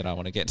 That's something that I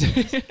want to get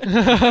to.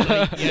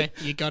 Yeah,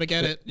 you got to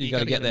get it. You got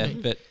to get there.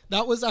 But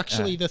that was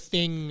actually the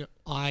thing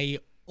I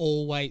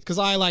always, because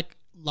I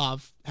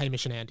love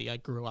Hamish and Andy. I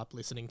grew up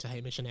listening to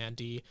Hamish and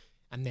Andy,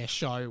 and their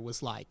show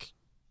was like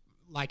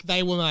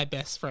they were my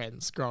best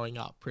friends growing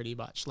up, pretty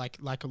much. Like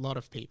a lot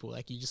of people,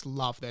 like you just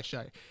love their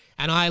show,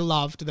 and I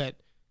loved that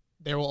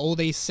there were all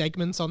these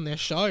segments on their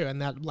show,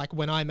 and that like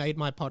when I made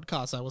my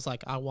podcast, I was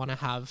like, I want to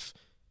have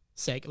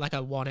I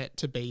want it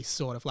to be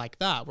sort of like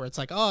that, where it's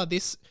like, oh,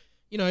 this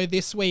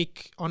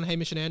week on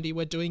Hamish and Andy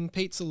we're doing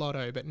Pizza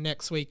Lotto, but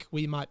next week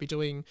we might be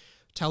doing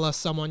Tell Us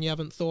Someone You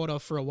Haven't Thought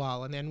Of for a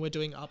While, and then we're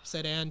doing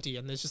Upset Andy,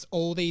 and there's just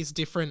all these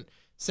different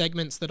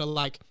segments that are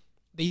like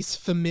these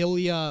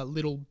familiar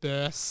little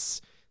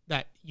bursts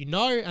that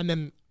and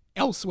then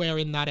elsewhere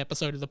in that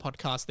episode of the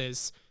podcast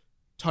there's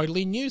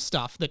totally new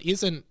stuff that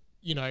isn't,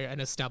 you know, an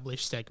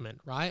established segment,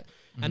 right?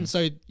 And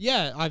so,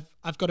 yeah,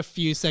 I've got a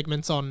few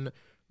segments on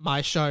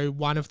my show.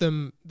 One of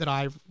them that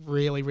I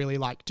really, really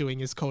like doing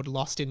is called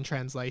Lost in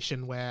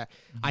Translation, where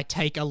I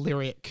take a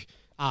lyric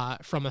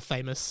from a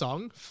famous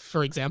song,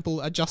 for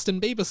example, a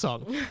Justin Bieber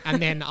song,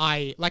 and then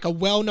I, like a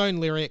well-known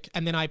lyric,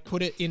 and then I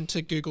put it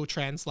into Google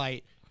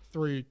Translate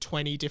through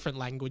 20 different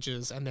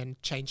languages and then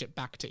change it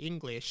back to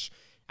English.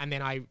 And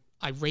then I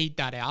read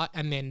that out,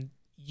 and then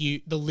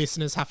the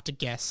listeners have to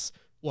guess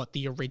what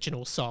the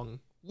original song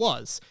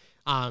was.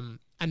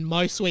 And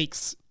most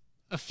weeks,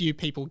 a few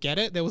people get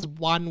it. There was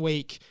one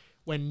week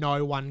when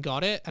no one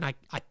got it, and I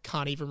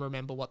can't even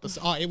remember what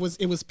it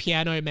was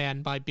Piano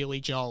Man by Billy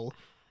Joel,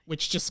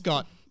 which just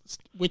got,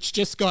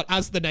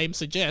 as the name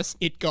suggests,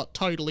 it got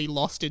totally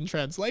lost in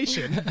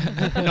translation.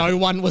 No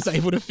one was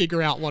able to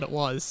figure out what it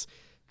was.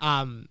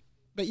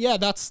 But yeah,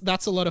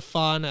 that's a lot of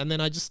fun. And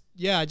then I just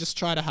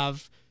try to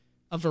have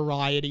a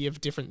variety of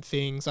different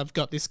things. I've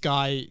got this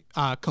guy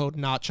called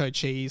Nacho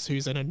Cheese,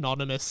 who's an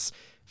anonymous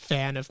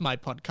fan of my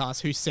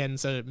podcast, who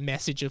sends a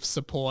message of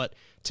support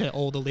to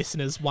all the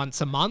listeners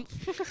once a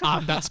month.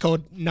 That's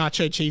called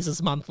Nacho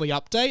Cheese's monthly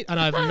update, and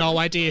I have no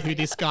idea who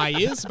this guy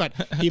is, but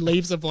he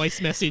leaves a voice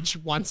message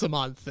once a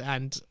month,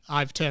 and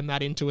I've turned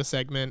that into a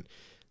segment.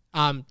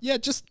 I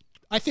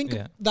think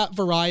that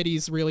variety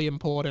is really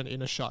important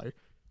in a show.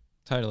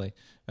 Totally.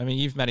 I mean,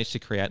 you've managed to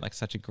create like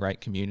such a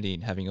great community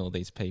and having all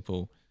these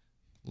people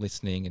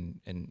listening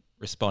and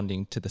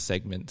responding to the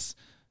segments,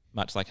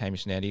 much like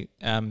Hamish and Andy.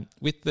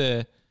 With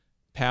the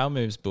Power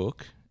Moves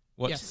book,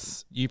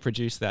 you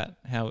produced that.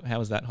 How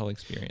was that whole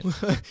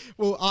experience?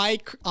 Well,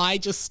 I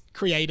just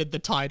created the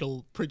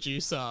title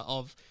producer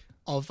of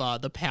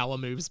the Power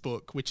Moves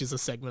book, which is a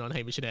segment on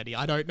Hamish and Andy.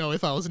 I don't know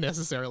if I was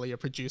necessarily a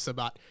producer,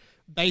 but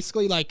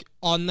basically, like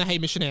on the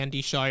Hamish and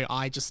Andy show,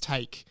 I just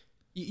take.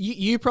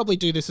 You probably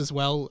do this as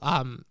well,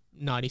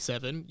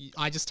 97.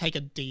 I just take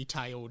a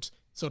detailed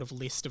sort of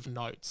list of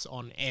notes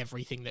on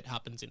everything that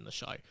happens in the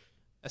show.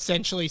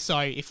 Essentially, so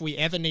if we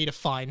ever need to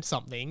find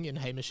something in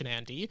Hamish and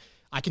Andy,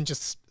 I can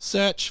just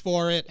search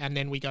for it, and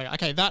then we go,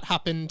 okay, that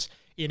happened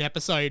in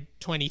episode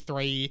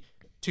 23,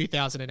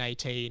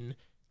 2018.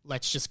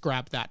 Let's just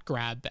grab,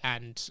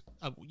 and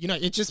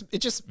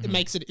it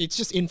makes it. It's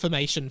just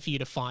information for you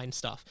to find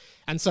stuff.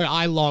 And so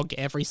I log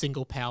every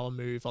single power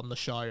move on the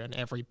show and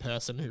every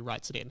person who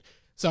writes it in.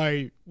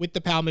 So with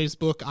the Power Moves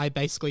book, I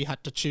basically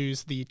had to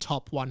choose the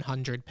top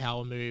 100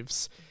 power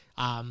moves.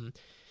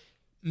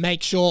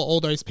 Make sure all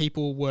those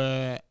people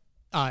were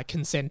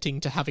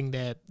consenting to having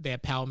their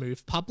power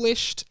move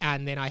published,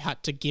 and then I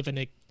had to give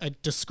a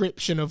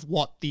description of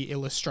what the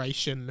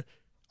illustration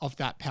of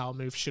that power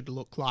move should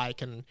look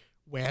like and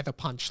where the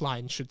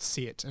punchline should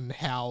sit and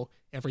how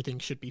everything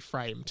should be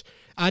framed.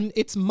 And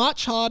it's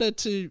much harder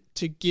to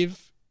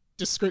give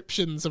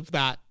descriptions of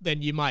that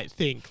than you might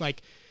think.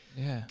 Like,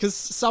 because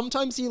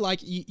sometimes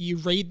you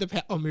read the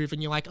power move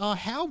and you're like, oh,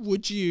 how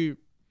would you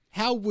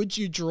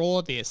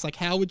draw this? Like,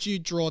 how would you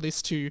draw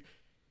this to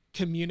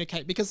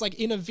communicate? Because like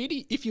in a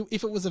video,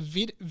 if it was a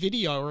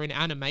video or an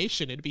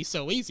animation, it'd be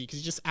so easy because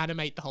you just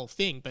animate the whole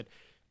thing. But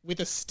with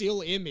a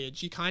still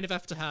image, you kind of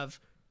have to have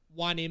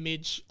one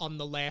image on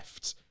the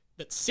left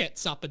that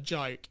sets up a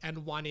joke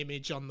and one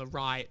image on the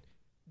right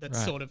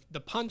that's sort of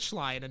the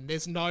punchline, and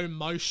there's no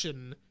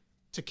motion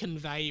to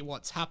convey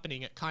what's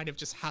happening. It kind of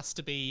just has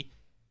to be,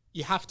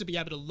 you have to be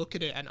able to look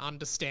at it and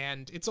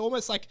understand. It's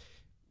almost like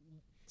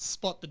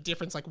spot the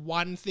difference. Like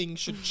one thing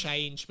should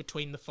change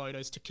between the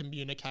photos to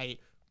communicate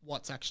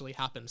what's actually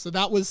happened. So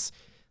that was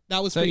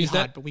pretty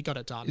hard, but we got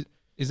it done.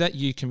 Is that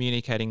you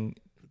communicating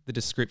the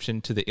description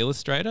to the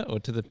illustrator or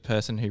to the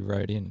person who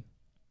wrote in?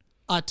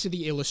 To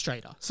the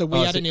illustrator. So we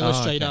had an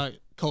illustrator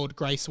called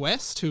Grace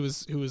West, who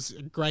was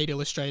a great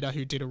illustrator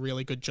who did a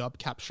really good job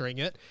capturing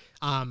it.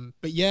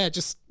 But yeah,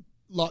 just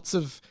lots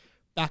of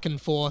back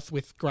and forth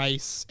with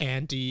Grace,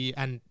 Andy,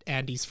 and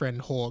Andy's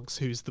friend Hogs,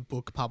 who's the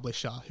book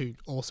publisher, who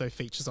also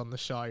features on the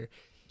show.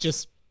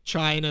 Just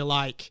trying to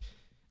like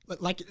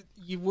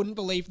you wouldn't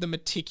believe the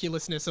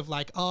meticulousness of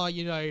like, oh,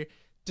 you know,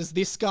 does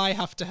this guy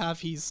have to have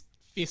his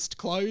fist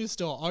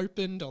closed or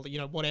opened or, you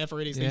know,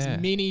 whatever it is. These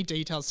mini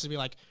details to be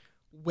like,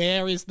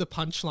 where is the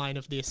punchline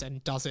of this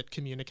and does it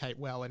communicate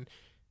well? And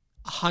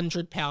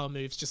 100 power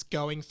moves, just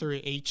going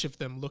through each of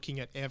them, looking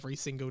at every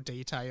single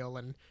detail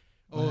and,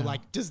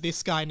 like, does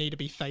this guy need to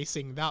be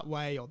facing that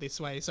way or this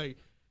way? So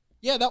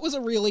yeah, that was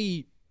a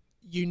really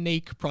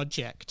unique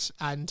project.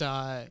 And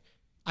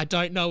I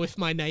don't know if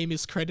my name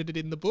is credited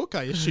in the book.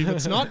 I assume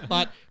it's not,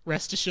 but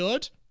rest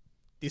assured,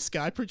 this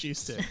guy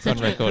produced it. It's on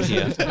record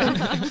here.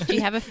 Do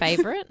you have a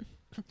favourite?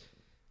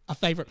 A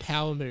favourite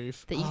power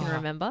move? That you can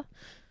remember?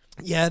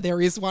 Yeah,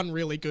 there is one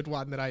really good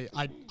one that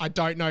I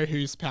don't know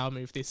whose power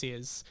move this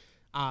is,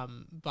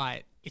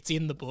 but it's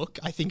in the book.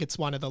 I think it's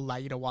one of the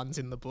later ones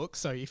in the book.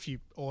 So if you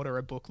order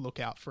a book,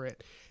 look out for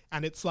it.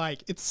 And it's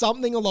like, it's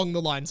something along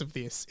the lines of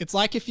this. It's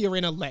like if you're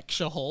in a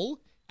lecture hall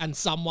and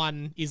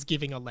someone is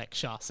giving a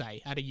lecture,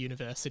 say, at a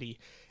university,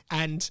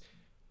 and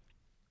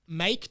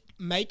make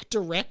make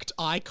direct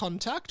eye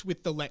contact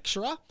with the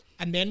lecturer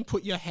and then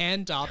put your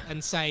hand up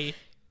and say,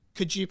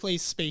 could you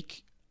please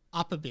speak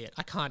up a bit?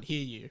 I can't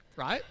hear you,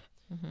 right?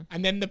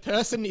 And then the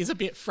person is a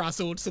bit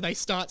frazzled, so they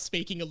start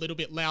speaking a little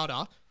bit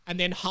louder. And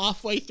then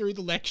halfway through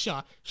the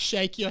lecture,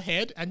 shake your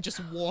head and just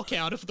walk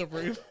out of the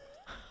room.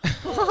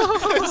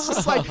 It's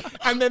just like,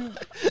 and then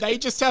they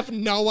just have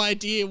no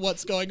idea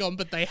what's going on,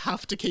 but they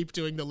have to keep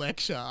doing the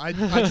lecture. I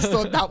just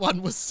thought that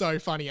one was so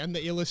funny, and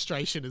the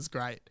illustration is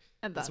great.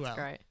 And that's as well.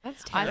 great.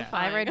 That's I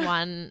terrifying.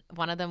 read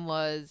one of them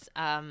was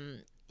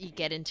you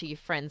get into your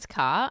friend's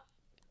car,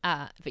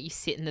 but you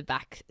sit in the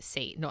back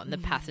seat, not in the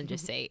passenger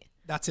seat.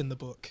 That's in the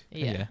book.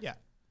 Yeah. Yeah.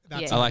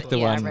 That's Yeah. in I like the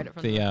Yeah, I one, read it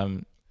from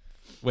the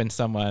when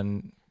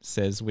someone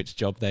says which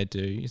job they do,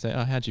 you say,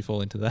 "Oh, how'd you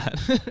fall into that?"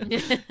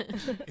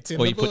 It's in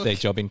Or the you book. put their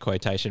job in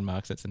quotation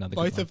marks. That's another.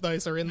 Both good one. of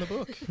those are in the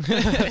book.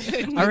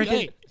 I reckon-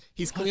 Okay.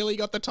 He's clearly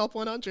got the top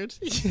 100.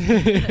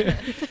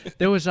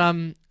 There was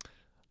I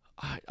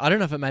don't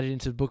know if it made it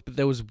into the book, but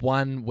there was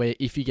one where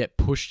if you get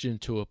pushed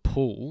into a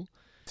pool,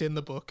 It's in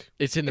the book.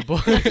 it's in the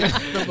book.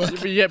 book.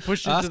 If you get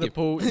pushed into Ask the him.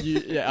 pool,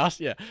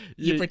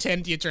 You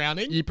pretend you're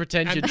drowning. you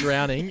pretend you're and-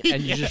 drowning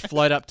and you just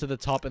float up to the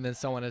top, and then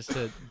someone has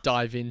to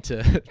dive in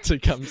to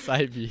come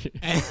save you.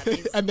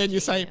 and then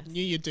you say,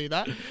 knew you'd do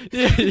that.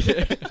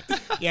 yeah.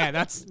 Yeah,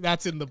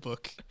 that's in the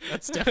book.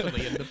 That's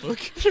definitely in the book.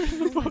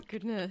 Oh my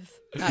goodness.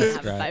 I don't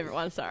have great. a favourite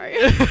one, sorry.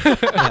 Yeah,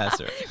 that's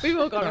all right. We've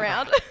all gone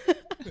around.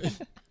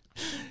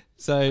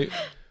 So,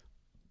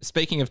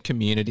 speaking of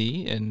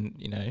community and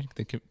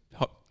the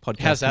podcast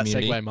How's that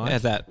community, segue, Mike?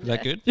 How's that? Is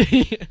that good?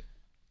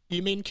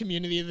 You mean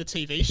Community of the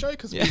TV show?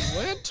 Because Yeah. we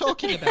weren't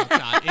talking about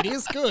that. It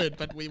is good,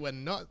 but we were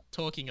not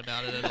talking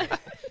about it at all.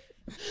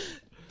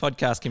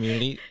 Podcast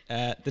community.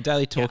 The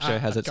Daily Talk Yeah, Show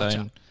has its gotcha.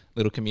 own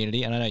little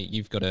community, and I know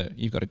you've got a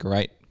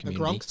great The community.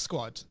 Gronk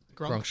Squad.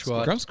 Gronk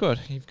Squad. Gronk Squad.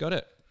 You've got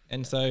it.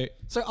 And so,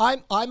 So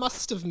I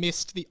must have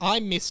missed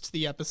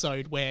the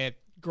episode where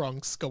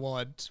Gronk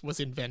Squad was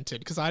invented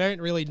because I don't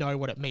really know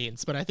what it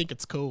means, but I think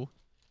it's cool.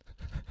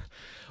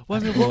 I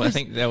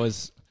think there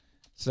was.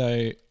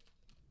 So,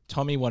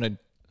 Tommy wanted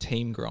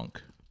Team Gronk,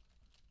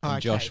 and Okay.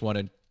 Josh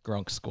wanted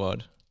Gronk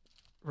Squad.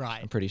 Right.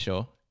 I'm pretty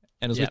sure.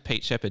 And it was Yep. with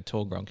Pete Shepard,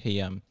 Tall Gronk. He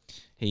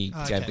gave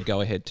Okay. the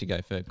go ahead to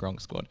go for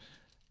Gronk Squad.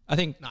 I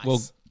think. Nice.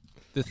 Well,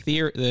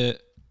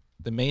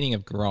 the meaning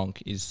of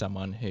Gronk is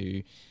someone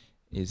who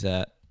is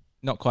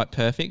not quite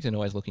perfect and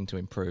always looking to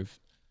improve,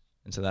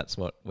 and so that's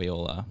what we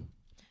all are.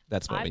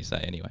 That's what we say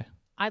anyway.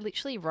 I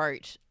literally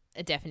wrote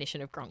a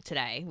definition of Gronk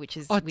today, which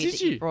is Oh, weird did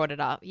that you you? brought it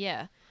up.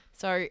 Yeah.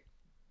 So,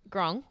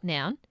 Gronk,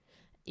 noun,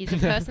 is a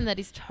person that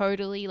is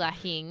totally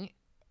lacking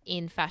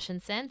in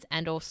fashion sense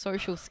and or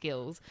social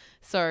skills.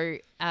 So,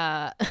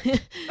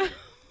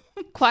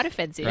 quite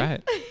offensive.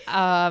 Right.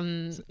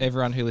 Um,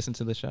 Everyone who listens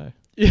to the show.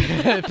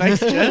 Yeah, thanks,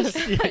 Jess.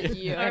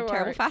 You No have terrible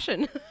worries.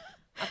 fashion.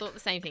 I thought the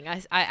same thing.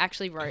 I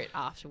actually wrote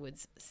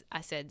afterwards.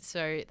 I said,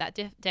 so that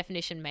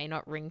definition may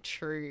not ring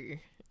true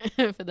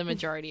for the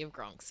majority of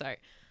Gronk. So,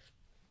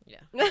 yeah.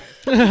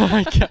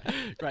 Okay.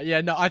 Right,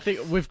 yeah, no, I think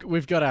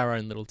we've got our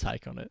own little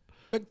take on it.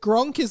 But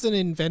Gronk is an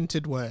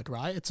invented word,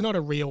 right? It's not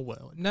a real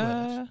word.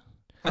 Nah.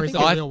 Or is it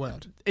think a I- real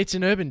word? It's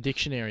an Urban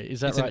Dictionary,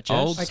 is that It's right, an Jess?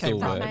 old Okay, school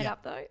right. word. Made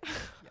up though.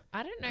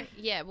 I don't know.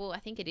 Yeah, well, I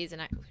think it is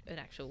an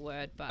actual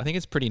word, but I think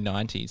it's pretty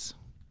 90s.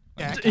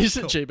 Yeah, okay, Is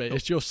it cool. GB?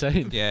 It's your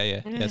scene. Yeah,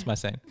 that's my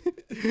saying.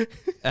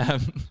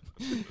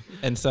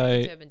 And so,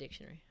 it's Urban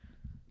Dictionary.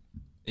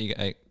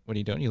 what are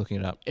you doing? You're looking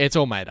it up. It's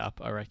all made up,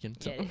 I reckon.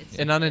 Yeah, it's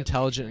An Urban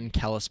unintelligent Dictionary. and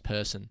callous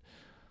person.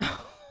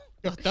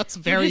 Oh, that's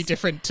very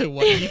different to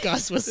what you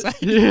guys were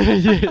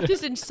saying.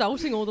 Just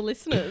insulting all the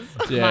listeners.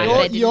 Yeah, Mine, yeah.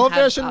 they didn't Your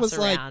have version us was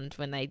like- around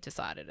when they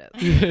decided it.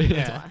 Yeah.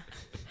 That's why.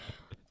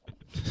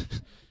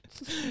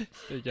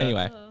 There you go.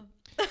 Anyway,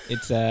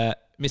 it's Mr.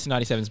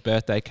 97's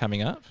birthday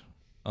coming up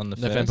on the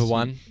November 1st.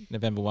 1.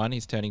 November 1.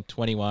 He's turning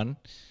 21.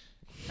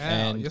 Wow,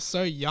 And- you're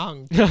so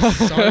young. You're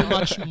so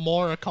much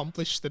more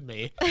accomplished than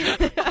me.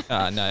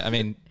 No, I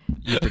mean,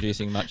 you're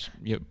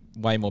you're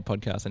way more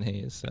podcasts than he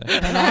is. So.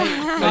 Thanks,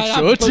 I-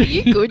 George. Are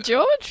you good,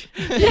 George?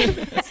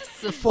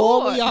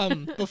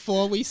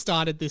 Before we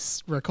started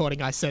this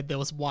recording, I said there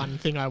was one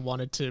thing I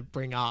wanted to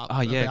bring up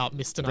Oh, yeah. about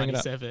Mr. Bring it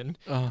up. 97.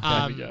 Oh,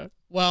 there we go.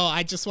 Well,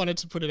 I just wanted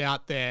to put it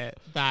out there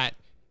that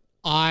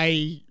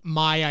my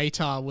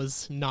ATAR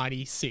was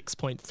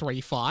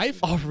 96.35.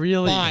 Oh,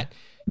 really? But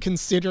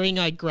considering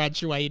I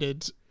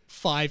graduated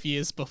 5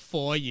 years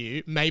before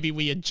you, maybe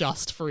we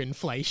adjust for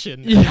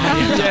inflation.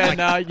 Yeah,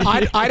 no.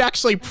 I'd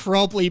actually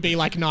probably be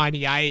like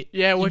 98.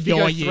 Yeah, well, in if you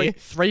your go year.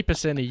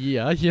 3% a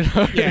year, you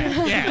know.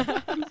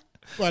 Yeah.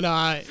 But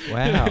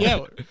Wow.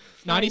 yeah,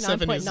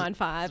 97 is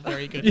 99.95.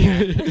 very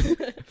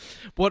good.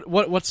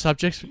 What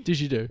subjects did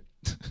you do?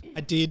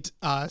 I did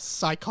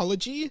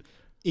psychology,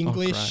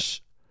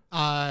 English,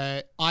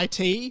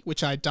 IT,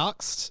 which I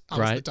duxed. I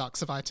was the Great.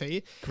 dux of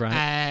IT. Great.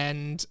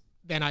 And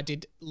then I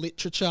did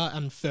literature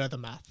and further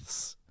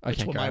maths. Okay,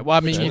 which were great. my, Well, I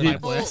mean, which you were my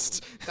did-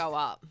 worst. Go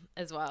up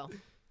as well.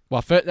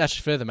 Well, actually,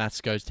 further maths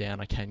goes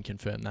down. I can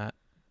confirm that.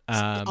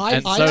 And I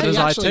so does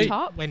actually IT.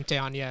 Top. went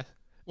down, yeah.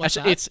 What's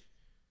Actually, that?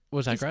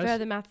 Was that Is Grace?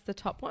 further maths the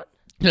top one?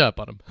 Yeah,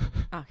 bottom.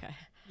 Okay.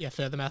 Yeah,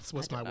 further maths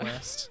was my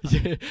worst.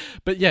 Yeah,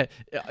 but yeah.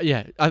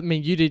 I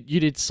mean, you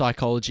did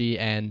psychology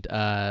and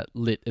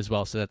lit as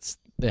well, so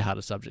they're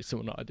harder subjects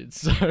than what I did.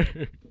 So,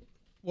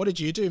 What did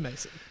you do,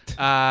 Mason?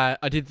 I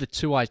did the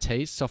 2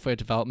 ITs, software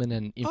development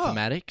and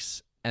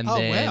informatics, and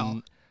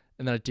then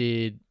I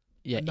did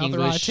Another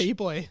English. IT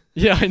boy.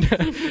 Yeah, I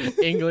know.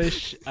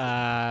 English,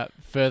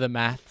 further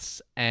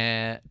maths,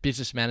 and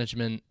business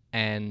management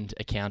and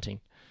accounting.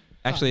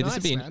 Actually, nice,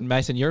 this would be man.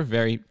 Mason. You're a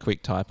very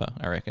quick typer,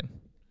 I reckon.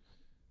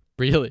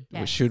 Really?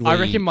 Yes. Should we? I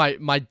reckon my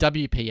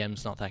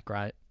WPM's not that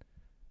great.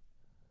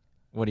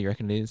 What do you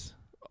reckon it is?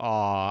 Oh,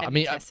 I Have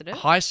mean, you tested it?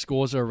 high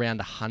scores are around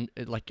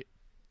 100, like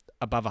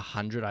above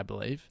 100, I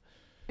believe.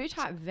 You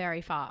type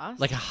very fast.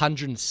 Like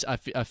 100,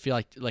 I feel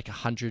like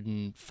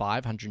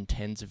 105,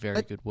 110 is a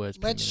very good words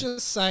per Let's minute.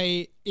 just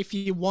say, if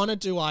you want to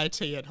do IT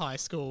at high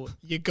school,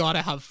 you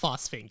gotta have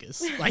fast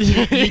fingers. Like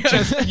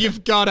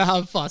you've gotta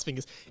have fast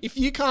fingers. If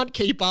you can't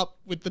keep up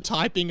with the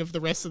typing of the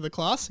rest of the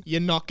class,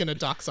 you're not gonna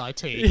dux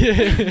IT.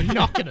 You're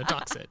not gonna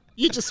dux it.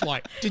 You just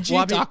won't. Did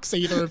you dux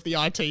either of the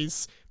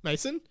ITs,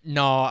 Mason?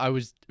 No, I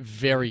was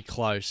very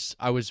close.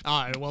 I was.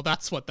 Oh, well,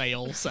 that's what they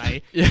all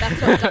say.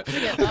 That's what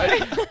duxing it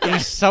though. It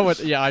was somewhat.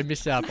 Yeah, I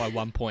missed out by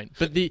 1 point.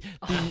 But the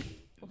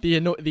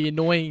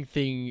annoying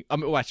thing. I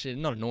mean, well, actually,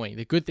 not annoying.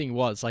 The good thing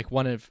was like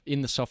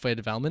in the software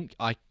development,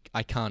 I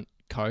can't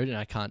code and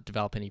I can't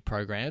develop any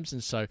programs,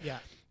 and so Yeah.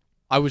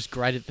 I was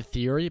great at the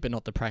theory, but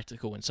not the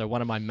practical. And so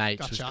one of my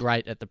mates was Gotcha.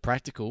 great at the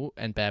practical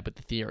and bad with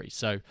the theory.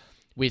 So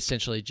we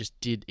essentially just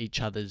did each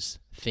other's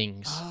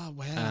things. Oh,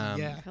 wow.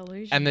 Yeah.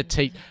 Collusion. And the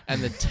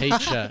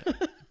teacher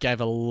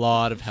gave a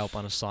lot of help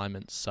on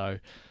assignments. So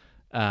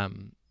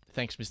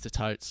thanks, Mr.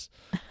 Totes.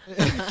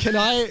 Can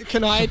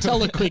I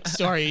tell a quick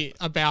story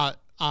about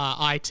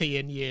IT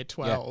in year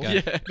 12?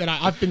 Yeah. That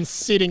I've been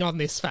sitting on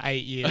this for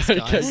 8 years, Okay,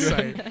 guys. So,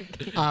 and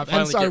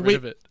Finally so get rid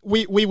of it.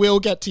 we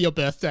will get to your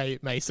birthday,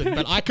 Mason,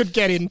 but I could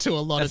get into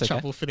a lot That's of okay.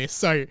 trouble for this.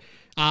 So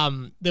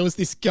there was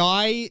this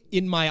guy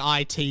in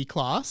my IT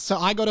class. So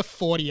I got a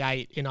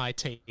 48 in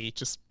IT,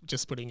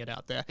 just putting it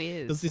out there.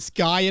 Biz. There's this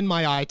guy in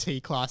my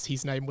IT class.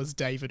 His name was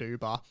David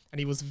Uber, and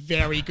he was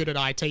very good at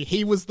IT.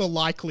 He was the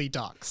likely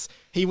dux.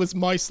 He was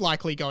most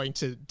likely going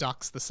to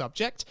dux the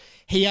subject.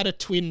 He had a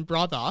twin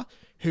brother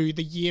who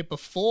the year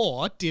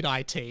before did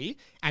IT,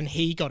 and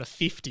he got a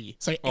 50.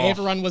 So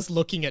everyone was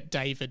looking at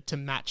David to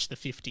match the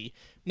 50.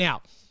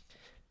 Now,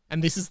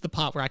 and this is the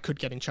part where I could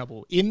get in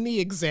trouble. In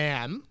the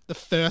exam, the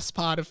first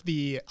part of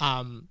the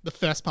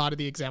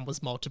exam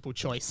was multiple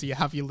choice. So you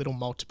have your little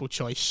multiple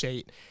choice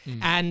sheet,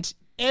 and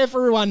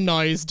everyone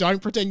knows.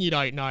 Don't pretend you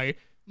don't know.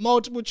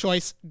 Multiple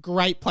choice,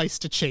 great place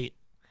to cheat.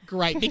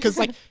 Great, because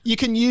like you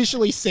can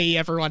usually see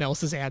everyone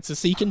else's answers,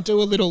 so you can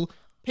do a little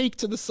peek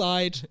to the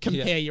side,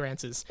 compare your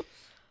answers.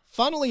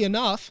 Funnily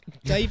enough,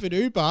 David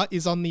Uber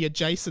is on the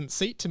adjacent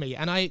seat to me,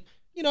 and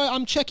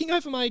I'm checking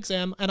over my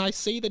exam and I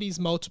see that his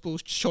multiple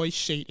choice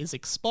sheet is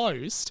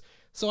exposed.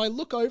 So I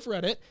look over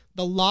at it.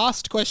 The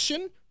last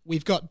question,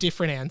 we've got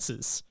different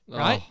answers,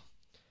 right? Oh.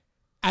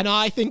 And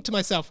I think to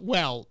myself,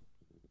 well,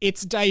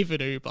 it's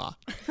David Uber.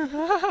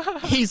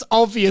 He's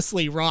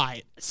obviously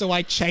right. So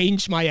I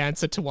changed my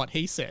answer to what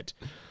he said.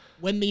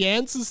 When the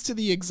answers to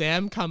the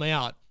exam come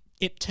out,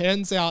 it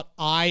turns out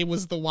I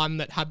was the one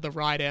that had the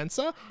right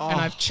answer,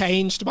 and I've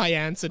changed my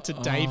answer to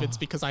David's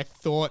because I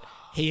thought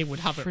he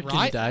would have it Freaking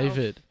right.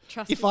 David.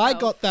 Trust If I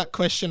yourself. got that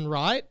question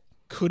right,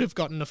 could have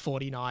gotten a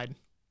 49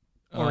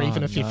 or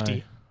even a 50.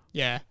 no.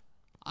 Yeah.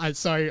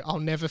 So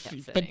I'll never...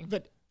 upsetting.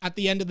 But at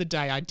the end of the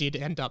day, I did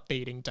end up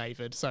beating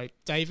David. So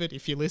David,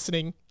 if you're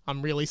listening,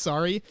 I'm really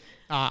sorry.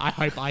 I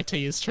hope IT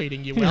is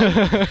treating you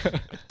well.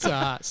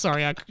 But,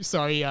 sorry I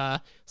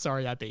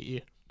beat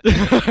you.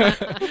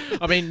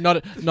 I mean, not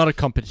a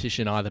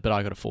competition either, but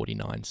I got a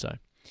 49, so.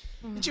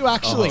 Did you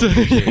actually?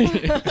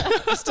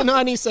 Mr.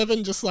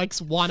 97 just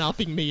likes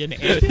one-upping me in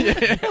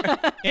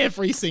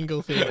every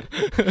single thing.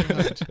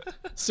 God.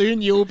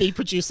 Soon you'll be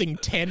producing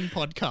 10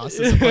 podcasts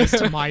as opposed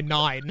to my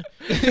 9.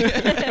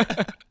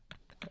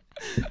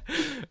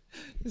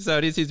 So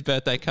it is his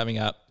birthday coming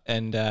up,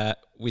 and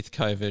with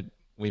COVID,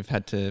 we've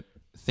had to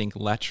think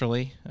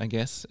laterally, I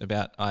guess,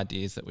 about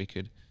ideas that we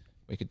could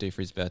do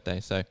for his birthday.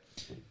 So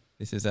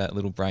this is a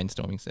little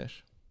brainstorming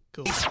sesh.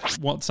 Cool.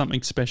 What's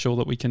something special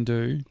that we can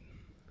do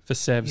for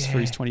Sevs for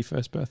his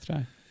 21st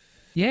birthday?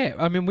 Yeah,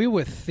 I mean, we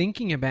were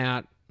thinking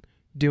about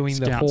doing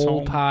the Scouts hall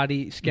Hall.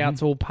 party,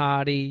 Scouts Hall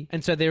party.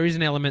 And so there is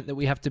an element that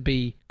we have to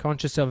be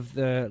conscious of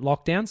the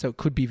lockdown, so it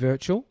could be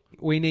virtual.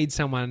 We need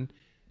someone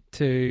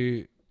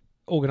to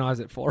organise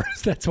it for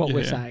us. That's what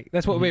we're Yeah. saying.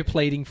 That's what we're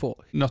pleading for.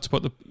 Not to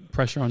put the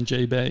pressure on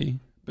GB,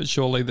 but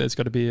surely there's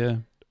got to be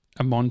a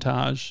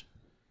montage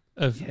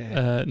of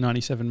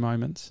 97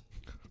 moments.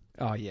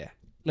 Oh, yeah.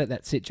 Let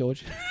that sit,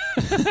 George.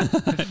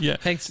 Yeah.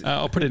 Thanks.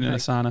 I'll put it in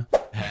Asana.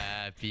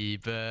 Happy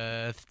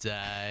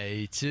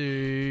birthday to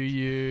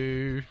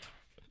you.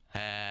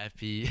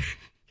 Happy...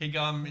 Keep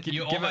going.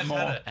 Give it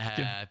more.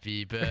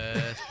 Happy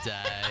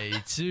birthday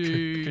to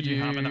you. Could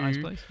you harmonise,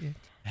 please?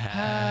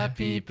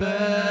 Happy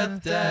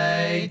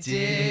birthday,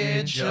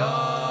 dear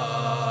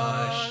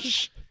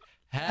Josh.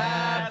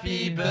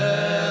 Happy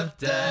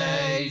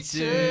birthday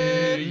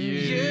to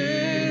you.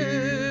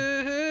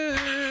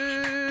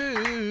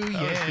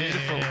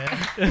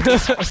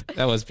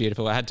 That was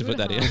beautiful. I had to put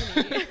that in.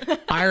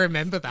 I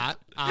remember that.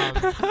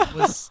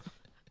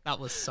 That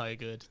was so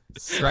good.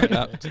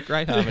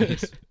 Great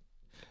harmonies.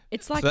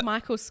 It's like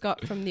Michael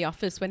Scott from The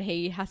Office when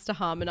he has to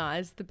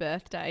harmonise the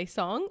birthday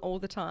song all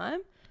the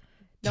time.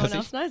 No one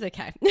else knows?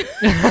 Okay.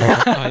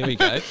 Oh, here we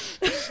go.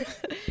 So,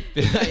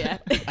 yeah.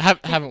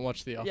 Haven't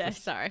watched The Office. Yeah,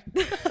 sorry.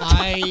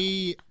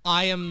 I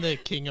am the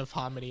king of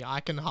harmony. I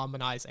can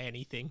harmonise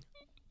anything.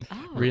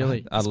 Oh.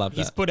 Really? I love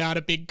He's that. put out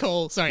a big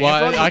call. Sorry, Well,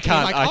 everyone I looked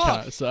at me can't. like, I oh,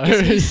 can't. So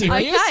is he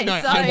serious? Okay,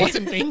 No, so- I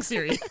wasn't being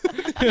serious.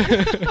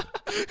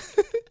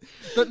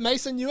 But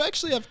Mason, you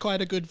actually have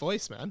quite a good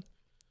voice, man.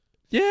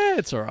 yeah,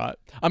 it's all right.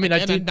 I mean,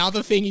 And I did.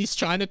 another thing he's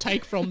trying to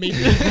take from me.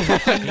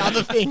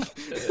 Another thing.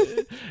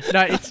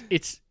 No,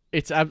 it's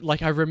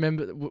like I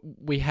remember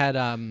we had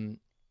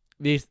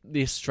the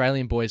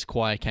Australian Boys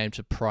Choir came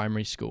to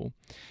primary school,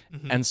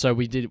 and so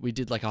we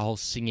did like a whole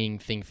singing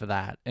thing for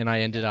that, and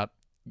I ended up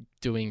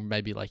doing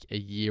maybe like a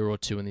year or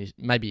two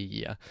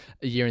maybe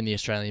a year in the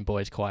Australian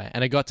Boys Choir,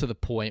 and I got to the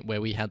point where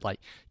we had like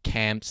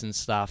camps and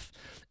stuff,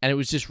 and it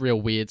was just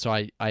real weird. So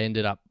I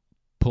ended up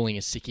pulling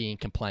a sickie and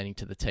complaining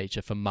to the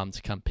teacher for mum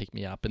to come pick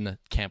me up, and the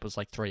camp was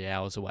like 3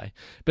 hours away.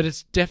 But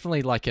it's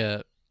definitely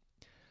a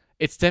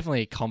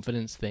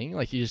confidence thing.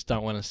 Like you just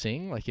don't want to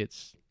sing. Like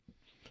it's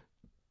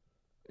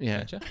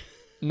Gotcha.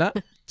 No,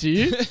 do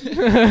you?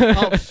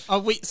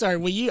 Sorry,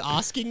 were you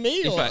asking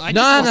me? Or I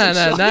No. just wasn't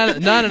sure.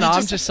 You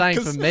I'm just saying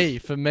for 'cause me,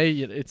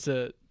 it's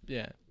a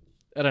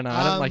I don't know.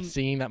 I don't like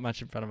singing that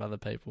much in front of other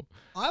people.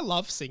 I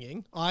love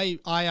singing. I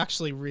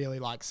actually really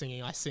like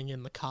singing. I sing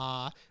in the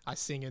car. I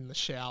sing in the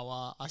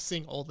shower. I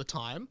sing all the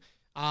time.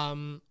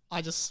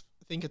 I just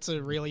think it's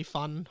a really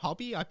fun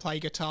hobby. I play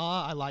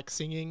guitar. I like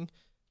singing.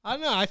 I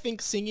don't know. I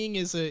think singing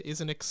is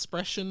an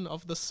expression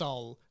of the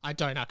soul. I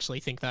don't actually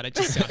think that. It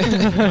just sounded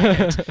good in my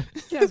head.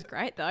 Sounds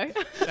great, though.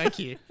 Thank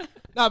you.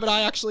 No, but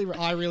I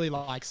really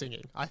like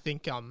singing. I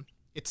think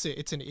it's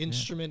an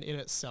instrument in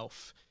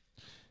itself.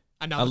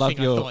 Another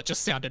thing I thought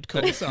just sounded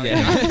cool. Sorry.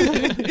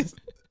 Yeah.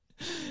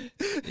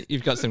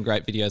 You've got some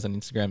great videos on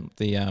Instagram.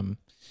 The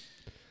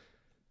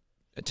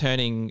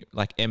turning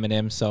like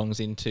Eminem songs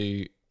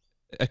into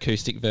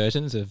acoustic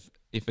versions of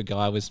if a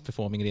guy was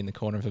performing it in the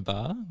corner of a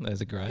bar.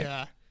 Those are great.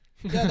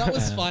 Yeah, that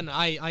was fun.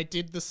 I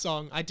did the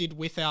song. I did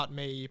 "Without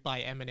Me"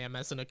 by Eminem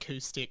as an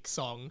acoustic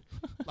song.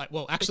 Like,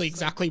 well, actually,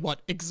 exactly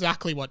what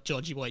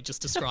Georgie Boy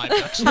just described.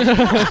 Actually,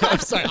 I'm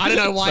sorry. I don't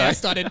know why I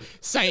started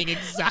saying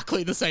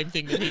exactly the same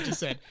thing that he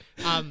just said.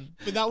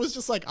 But that was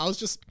just like I was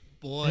just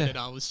bored, and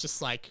I was just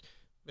like,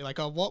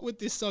 oh, what would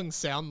this song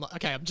sound like?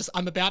 Okay,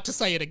 I'm about to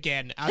say it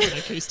again as an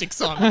acoustic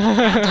song,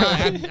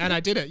 and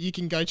I did it. You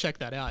can go check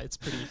that out. It's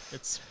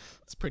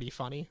pretty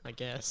funny, I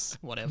guess.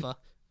 Whatever.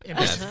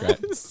 That's great.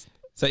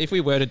 So if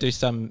we were to do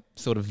some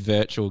sort of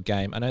virtual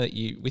game, I know that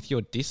with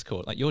your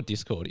Discord, like your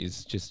Discord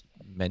is just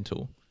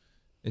mental.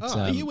 It's,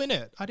 are you in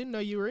it? I didn't know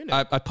you were in it.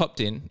 I popped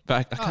in,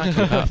 but I can't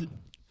keep up.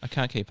 I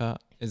can't keep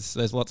up.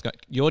 There's lots going.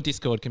 Your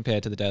Discord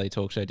compared to the Daily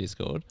Talk Show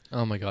Discord.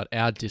 Oh my god,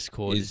 our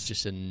Discord is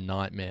just a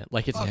nightmare.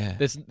 Like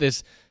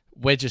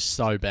we're just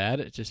so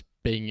bad at just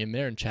being in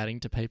there and chatting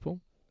to people.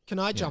 Can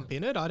I jump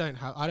in it? I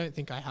don't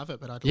think I have it,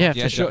 but I'd yeah, love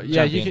for to. sure.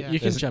 Yeah, you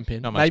can jump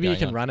in. Maybe you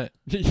can run it.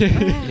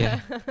 Yeah.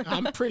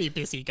 I'm pretty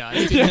busy,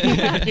 guys.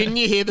 Didn't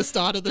you hear the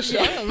start of the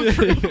show?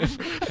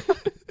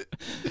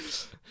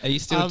 Are you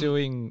still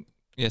doing?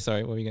 Yeah,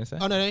 sorry. What were you going to say?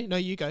 Oh no,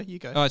 you go.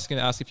 Oh, I was going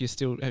to ask if you're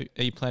still.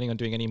 Are you planning on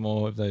doing any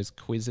more of those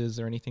quizzes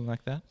or anything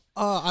like that?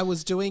 I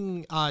was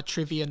doing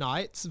trivia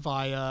nights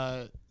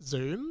via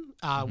Zoom,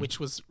 which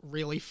was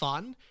really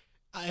fun,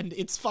 and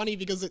it's funny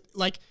because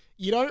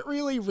you don't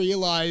really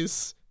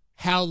realize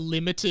how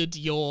limited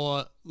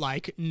your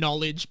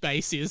knowledge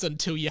base is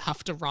until you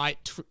have to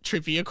write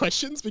trivia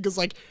questions, because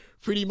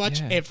pretty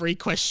much every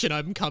question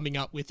I'm coming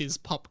up with is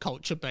pop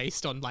culture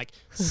based on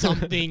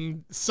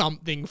something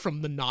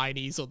from the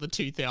 90s or the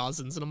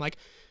 2000s, and I'm like,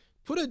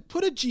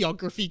 put a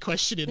geography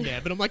question in there,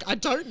 but I'm like, I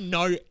don't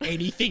know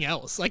anything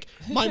else.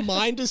 My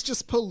mind is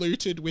just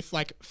polluted with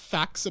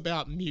facts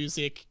about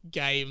music,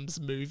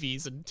 games,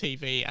 movies, and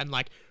TV, and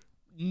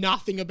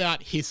nothing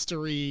about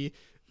history,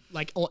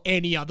 or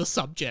any other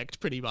subject,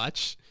 pretty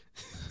much.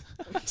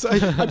 So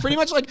I pretty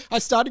much I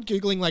started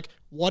Googling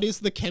what is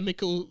the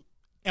chemical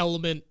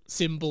element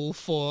symbol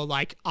for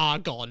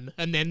argon,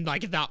 and then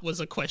that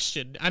was a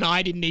question, and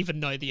I didn't even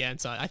know the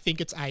answer. I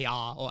think it's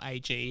AR or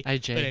AG.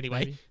 AG, but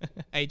anyway,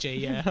 maybe. AG,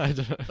 yeah. I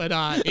don't know. But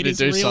it is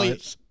really.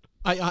 Science.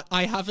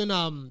 I haven't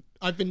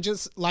I've been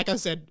just like I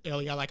said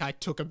earlier, I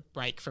took a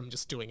break from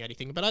just doing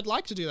anything, but I'd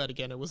like to do that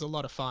again. It was a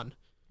lot of fun.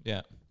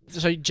 Yeah.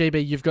 So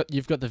GB, you've got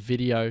the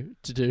video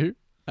to do.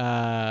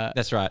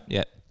 That's right.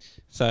 Yeah.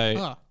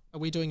 So are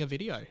we doing a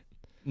video?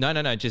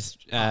 no.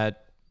 Just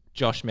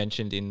Josh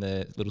mentioned in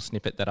the little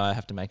snippet that I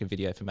have to make a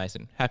video for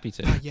Mason. Happy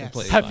to. yes.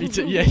 Completely Happy fine.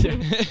 to. Yeah, yeah.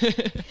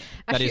 That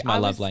Actually, is my I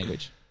love was-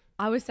 language.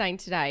 I was saying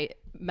today,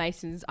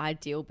 Mason's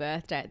ideal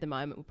birthday at the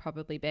moment will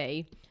probably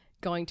be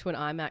going to an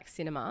IMAX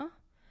cinema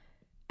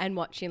and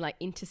watching like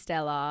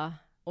Interstellar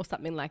or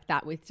something like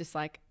that with just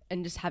like,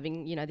 and just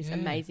having, you know, this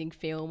amazing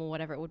film or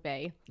whatever it would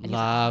be. And he's like,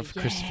 Love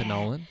 "Oh, Christopher yeah."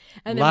 Nolan.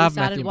 And then Love we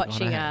started Matthew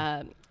watching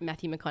McConaughey.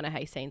 Matthew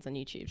McConaughey scenes on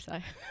YouTube. So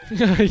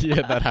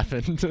Yeah, that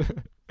happened.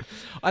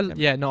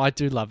 I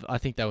do love. I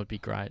think that would be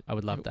great. I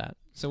would love that.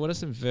 So what are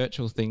some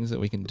virtual things that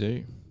we can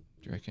do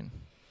you reckon?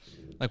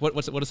 Like what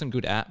are some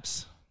good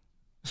apps?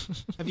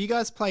 Have you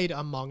guys played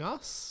Among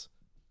Us?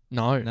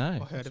 No. No.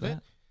 Or heard of what's it?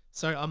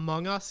 So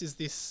Among Us is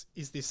this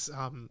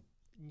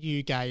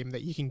new game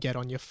that you can get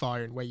on your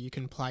phone where you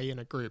can play in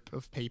a group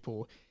of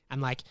people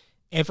and like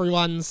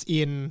everyone's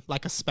in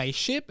like a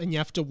spaceship and you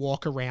have to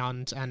walk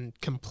around and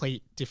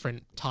complete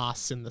different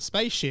tasks in the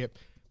spaceship,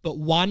 but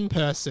one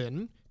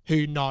person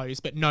who knows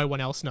but no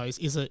one else knows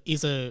is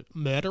a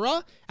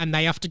murderer, and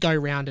they have to go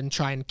around and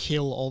try and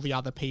kill all the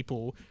other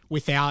people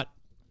without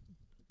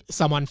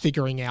someone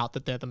figuring out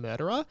that they're the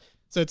murderer.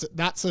 So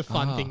that's a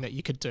fun thing that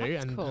you could do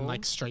and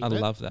like stream I it.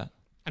 love that.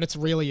 And it's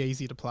really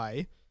easy to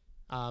play.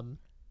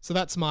 So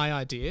that's my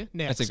idea.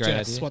 Next, That's a great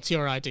Jess, idea. what's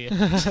your idea?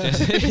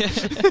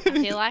 I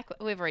feel like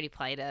we've already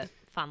played it.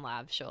 Fun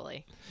Lab,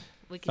 surely.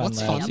 We can What's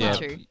do Fun the Lab?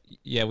 other two.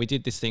 Yeah, we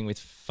did this thing with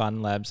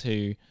Fun Labs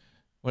who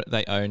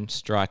they own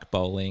Strike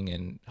Bowling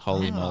and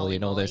Holy Oh. Moly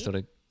and all those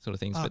Moly. sort of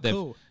things, Oh, but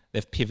cool.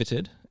 they've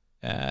pivoted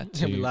We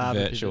to love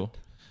a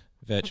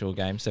virtual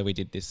games. So we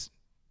did this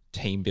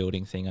team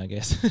building thing, I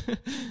guess,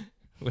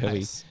 where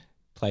Nice. we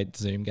played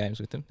Zoom games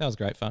with them. That was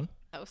great fun.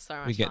 That was so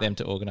much We get fun. them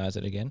to organise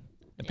it again.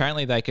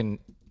 Apparently,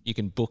 you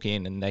can book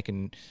in and they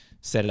can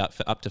set it up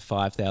for up to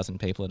 5,000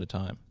 people at a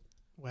time.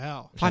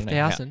 Wow. Which I don't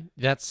know how- 5,000.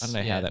 That's I don't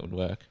know how that would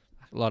work.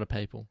 A lot of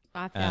people.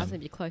 5,000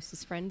 of your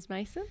closest friends,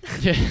 Mason.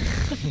 Yeah.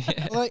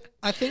 Like,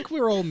 I think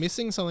we're all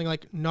missing something.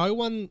 Like,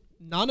 none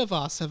of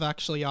us have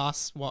actually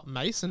asked what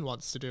Mason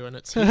wants to do, and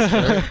it's his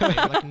favorite thing.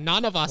 Like,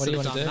 none of us What do you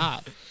have wanna done do?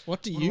 that.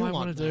 What do What you do I want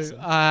wanna do?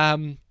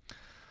 Mason?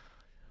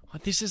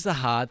 This is the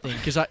hard thing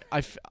because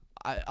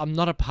I'm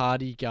not a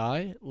party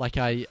guy. Like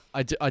I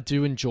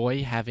do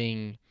enjoy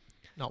having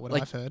Not what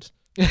like- I've heard.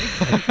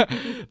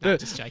 the,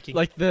 Just joking.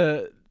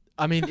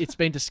 I mean, it's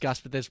been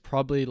discussed, but there's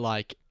probably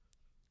like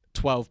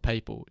 12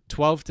 people,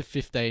 12 to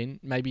 15,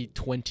 maybe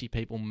 20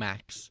 people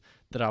max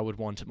that I would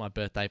want at my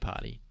birthday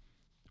party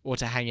or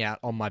to hang out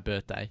on my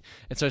birthday.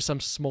 And so some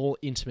small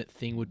intimate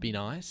thing would be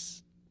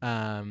nice.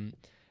 And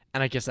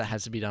I guess that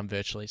has to be done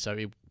virtually. So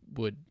it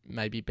would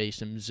maybe be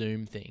some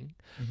Zoom thing.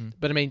 Mm-hmm.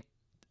 But I mean,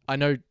 I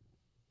know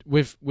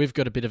we've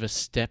got a bit of a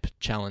step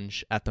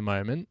challenge at the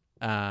moment.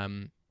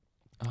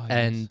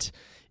 And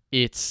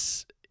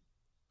it's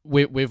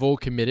we've all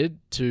committed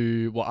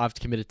to I've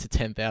committed to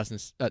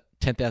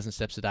 10,000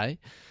 steps a day.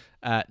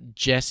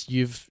 Jess,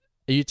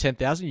 are you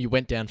 10,000? You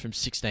went down from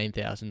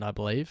 16,000, I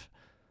believe.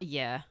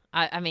 Yeah.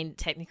 I mean,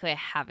 technically, I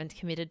haven't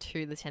committed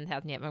to the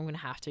 10,000 yet, but I'm going to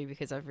have to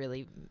because I've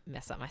really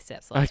messed up my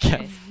steps last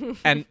Okay.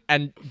 days.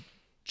 and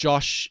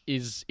Josh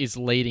is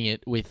leading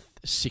it with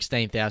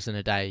 16,000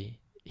 a day.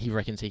 He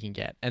reckons he can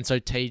get, and so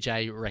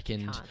TJ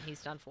reckoned. Can't.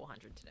 He's done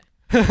 400 today.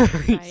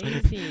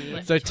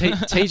 Crazy. So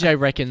TJ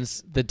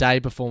reckons the day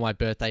before my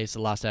birthday is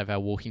the last day of our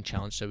walking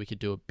challenge, so we could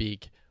do a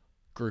big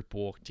group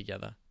walk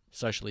together,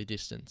 socially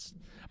distanced.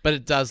 But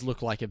it does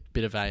look like a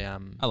bit of a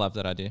I love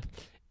that idea.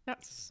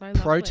 That's so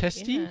lovely.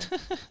 protesty, yeah.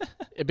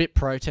 a bit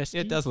protesty.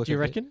 Yeah, it does look Do you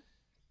a bit. reckon?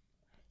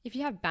 If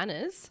you have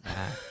banners,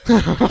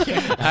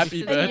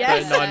 Happy Then birthday,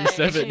 yes.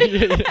 97.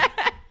 Yeah.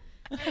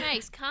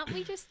 Mace, can't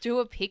we just do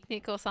a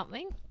picnic or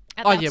something?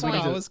 At Oh, that yeah, we point,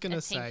 could do I was going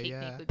a to team say, picnic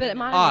yeah. would but be it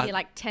might nice. only be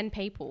like 10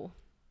 people.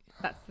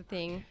 That's the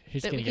thing.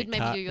 Who's But going we to could get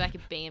maybe cut? do like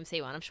a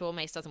BMC one. I'm sure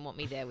Mace doesn't want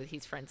me there with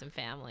his friends and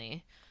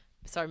family.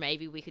 So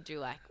maybe we could do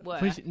like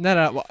work.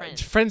 No.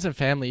 friends. Friends and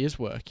family is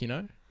work, you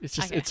know? It's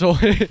just, Okay. it's all.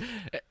 you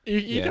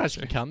Yeah, guys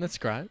true. can come, that's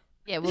great.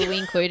 Yeah, will we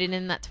include it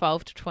in that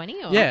 12 to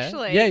 20? Or? Yeah,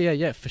 actually-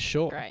 yeah, for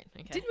sure. Great.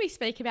 Okay. Didn't we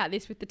speak about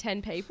this with the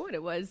 10 people? And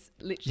it was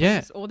literally Yeah,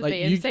 just all the like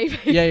BMC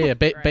people. Yeah,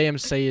 Great.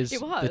 BMC is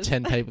It the was.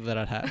 10 people that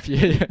I'd have.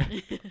 Yeah.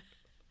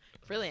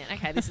 Brilliant.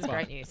 Okay, this is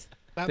great news.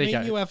 That There you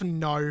mean go. you have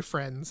no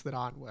friends that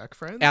aren't work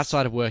friends?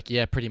 Outside of work,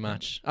 yeah, pretty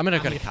much. I mean,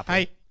 I've got a couple.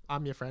 Hey,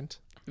 I'm your friend.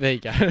 There you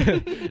go.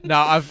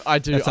 No, I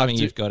do. That's something I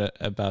do, you've got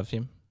above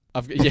him.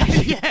 yeah.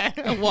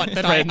 Yeah, what?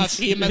 That I have Friends.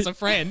 him as a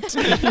friend?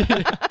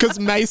 Because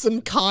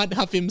Mason can't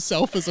have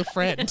himself as a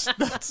friend.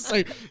 That's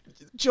so.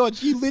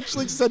 George, you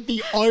literally said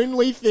the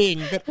only thing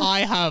that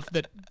I have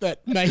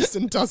that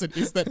Mason doesn't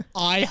is that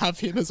I have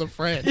him as a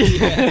friend.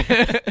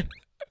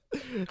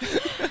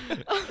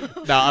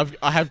 No,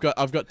 I've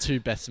got two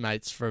best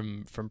mates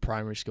from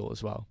primary school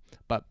as well,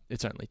 but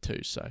it's only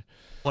two. So,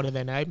 What are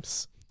their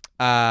names?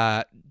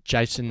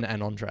 Jason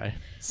and Andre.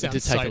 Sounds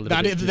did take a so. little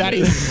That bit is, to that do.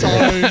 is so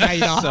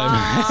made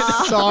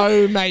up.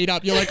 So made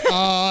up. You're like,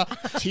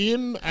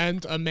 Tim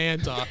and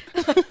Amanda.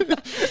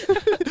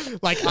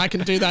 Like, I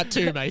can do that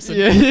too, Mason.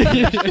 Yeah.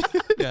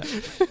 Yeah.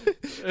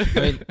 I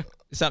mean,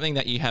 something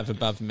that you have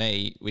above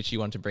me, which you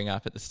want to bring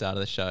up at the start of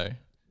the show.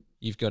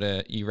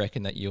 You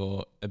reckon that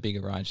you're a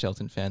bigger Ryan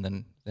Shelton fan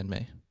than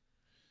me.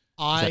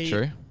 Is that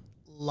true?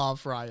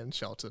 Love Ryan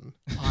Shelton.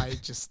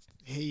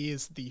 He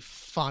is the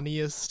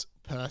funniest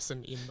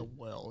person in the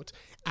world.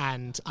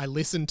 And I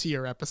listened to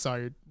your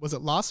episode. Was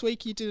it last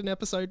week you did an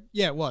episode?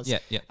 Yeah, it was.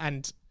 Yeah.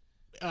 And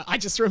I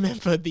just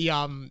remember the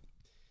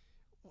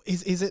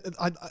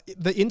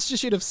the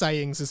Institute of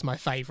Sayings is my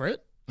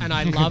favorite, and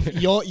I love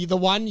the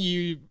one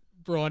you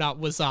brought up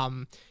was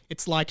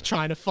it's like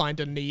trying to find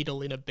a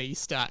needle in a bee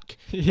stack.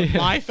 Yeah.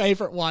 My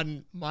favorite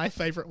one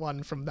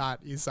from that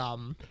is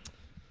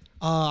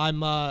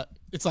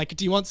it's like,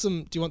 do you want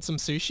some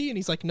sushi? And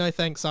he's like, no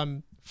thanks,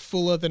 I'm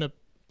fuller than a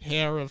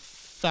pair of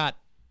fat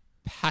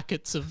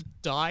packets of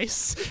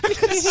dice.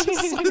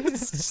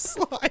 it's just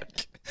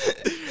like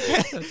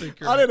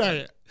I don't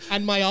know.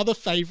 And my other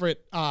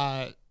favorite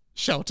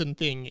Shelton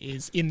thing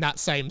is in that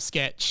same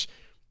sketch,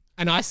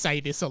 and I say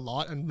this a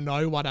lot and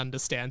no one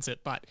understands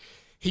it, but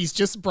he's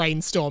just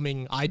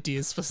brainstorming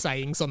ideas for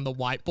sayings on the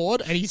whiteboard,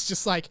 and he's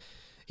just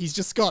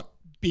got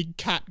big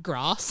cat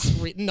grass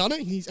written on it,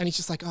 and he's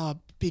just like, oh,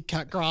 big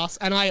cat grass,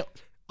 and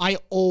I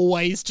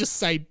always just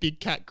say big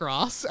cat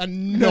grass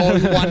and no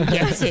one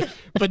gets it,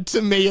 but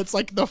to me it's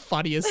like the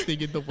funniest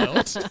thing in the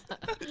world.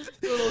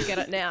 We'll all get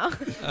it now.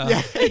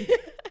 Yeah.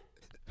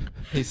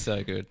 He's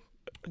so good.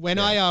 When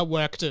I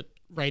worked at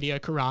Radio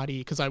Karate,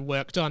 because I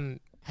worked on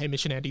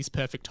Hamish and Andy's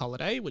Perfect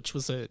Holiday, which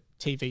was a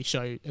TV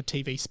show, a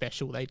TV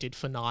special they did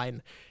for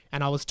 9,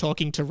 and I was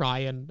talking to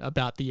Ryan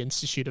about the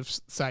Institute of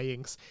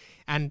Sayings,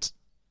 and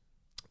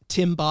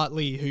Tim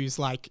Bartley, who's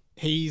like,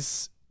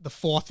 he's the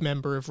 4th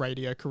member of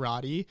Radio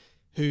Karate,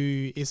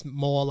 who is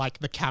more like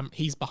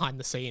he's behind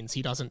the scenes,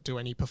 he doesn't do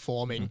any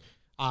performing.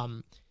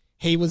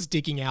 He was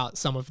digging out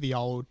some of the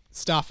old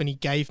stuff, and he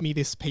gave me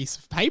this piece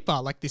of paper,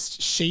 like this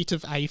sheet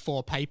of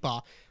A4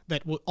 paper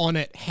that on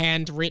it,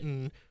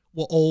 handwritten,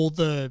 were all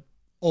the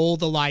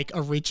like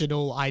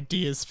original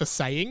ideas for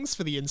sayings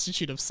for the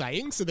Institute of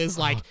Sayings. So there's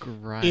like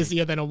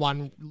easier than a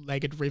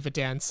one-legged river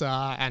dancer,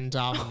 and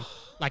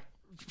like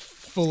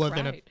fuller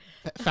than a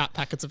fat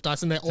packets of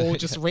dice, and they're all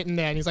just written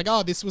there. And he's like,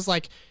 oh, this was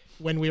like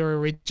when we were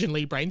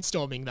originally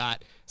brainstorming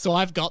that. So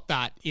I've got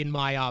that in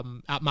my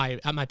at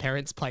my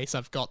parents' place.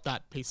 I've got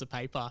that piece of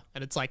paper,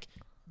 and it's like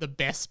the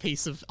best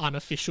piece of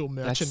unofficial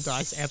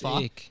merchandise ever.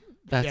 Sick.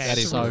 That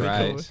is really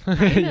great. cool.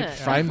 You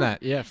frame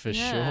that, for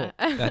sure.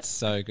 That's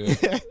so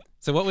good.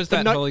 So what was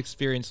that whole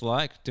experience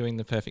like doing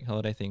the Perfect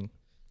Holiday thing?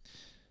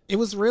 It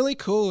was really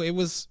cool. It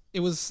was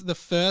the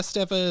first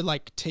ever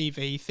like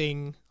TV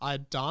thing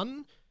I'd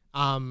done,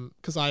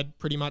 because I'd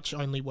pretty much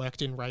only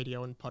worked in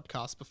radio and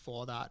podcast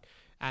before that.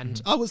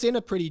 And I was in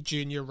a pretty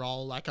junior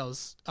role. Like I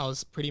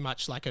was pretty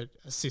much like an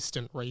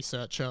assistant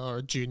researcher or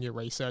a junior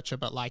researcher,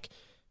 but like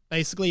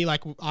basically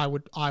like I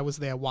was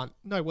there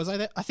was I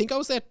there? I think I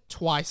was there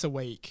twice a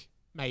week,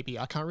 maybe.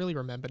 I can't really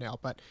remember now,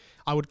 but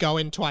I would go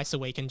in twice a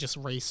week and just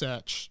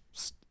research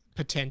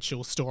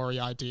potential story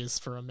ideas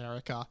for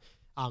America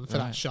for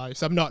that show.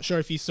 So I'm not sure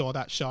if you saw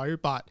that show,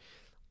 but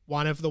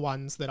one of the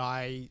ones that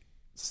I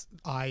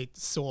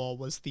saw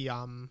was the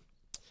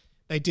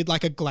they did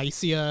like a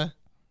glacier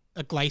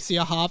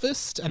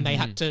harvest, and they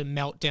had to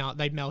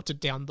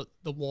melted down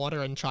the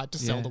water and tried to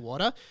sell the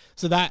water.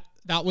 So that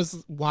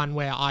was one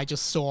where I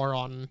just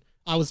saw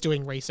I was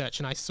doing research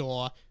and I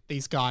saw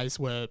these guys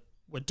were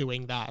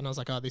doing that, and I was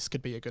like, oh, this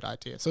could be a good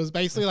idea. So it was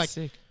basically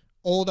sick.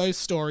 All those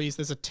stories,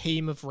 there's a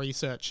team of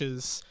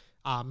researchers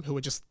who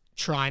are just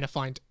trying to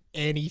find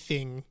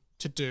anything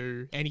to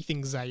do,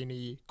 anything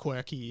zany,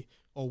 quirky,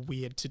 or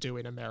weird to do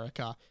in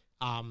America.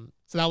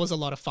 So that was a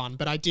lot of fun,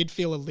 but I did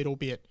feel a little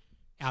bit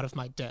out of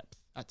my depth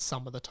at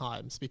some of the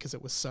times because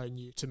it was so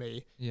new to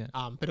me. Yeah.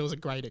 But it was a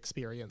great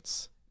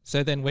experience.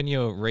 So then when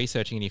you're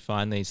researching and you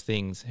find these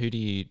things, who do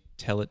you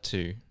tell it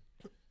to?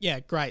 Yeah,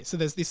 great. So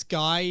there's this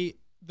guy,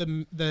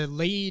 the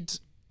lead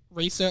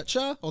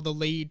researcher or the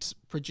lead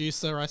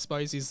producer, I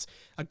suppose, is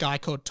a guy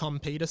called Tom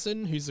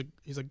Peterson, who's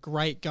a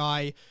great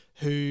guy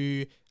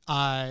who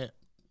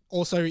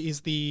also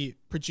is the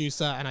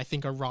producer and I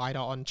think a writer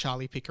on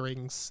Charlie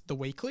Pickering's The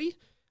Weekly.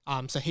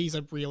 So he's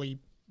a really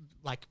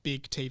like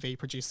big TV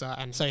producer,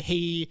 and so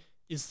he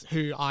is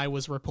who I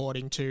was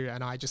reporting to,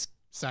 and I just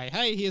say,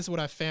 hey, here's what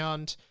I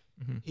found,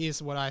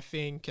 here's what I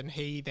think, and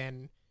he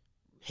then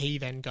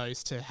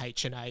goes to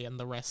HNA and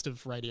the rest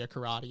of Radio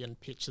Karate and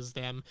pitches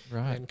them,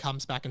 and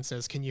comes back and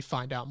says, can you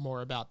find out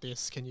more about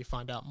this? Can you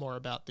find out more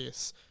about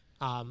this?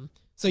 So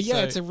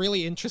it's a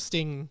really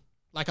interesting,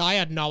 like I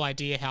had no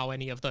idea how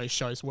any of those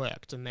shows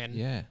worked, and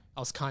then I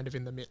was kind of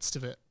in the midst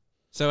of it.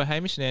 So are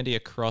Hamish and Andy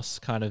across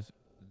kind of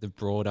the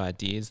broad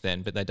ideas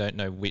then, but they don't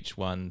know which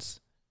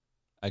ones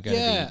are going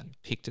to be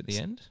picked at the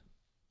end?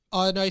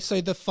 Oh, no,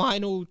 so the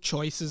final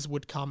choices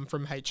would come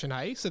from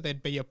HNA, so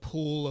there'd be a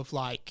pool of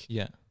like...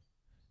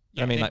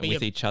 I mean, like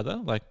with each other?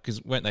 Like,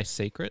 because weren't they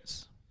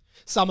secrets?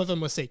 Some of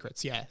them were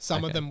secrets, yeah.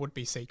 Some of them would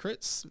be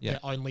secrets that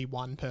only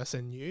one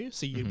person knew,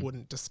 so you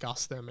wouldn't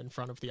discuss them in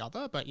front of the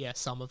other. But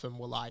some of them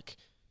were like...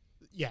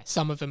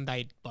 some of them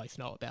they'd both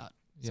know about.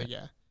 So,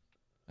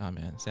 Oh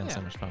man, sounds so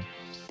Yeah. much fun.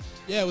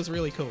 Yeah, it was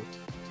really cool.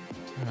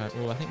 All right,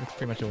 well, I think that's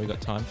pretty much all we've got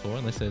time for,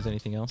 unless there's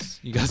anything else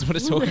you guys want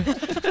to talk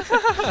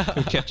about.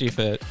 We've kept you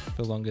for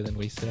longer than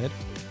we said.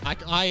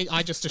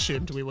 I just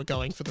assumed we were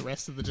going for the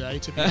rest of the day,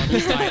 to be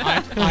honest.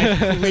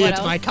 I cleared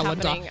else my is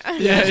calendar.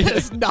 happening? Yeah,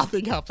 there's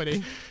nothing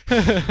happening.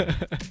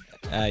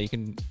 You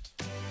can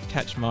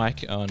catch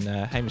Mike on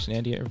Hamish and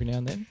Andy every now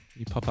and then.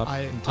 You pop up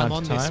from time I'm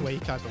on to time. this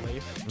week, I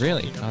believe.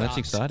 Really? talking Oh, that's about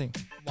exciting.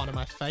 One of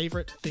my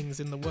favourite things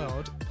in the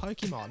world,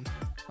 Pokemon.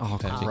 Oh,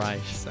 perfect.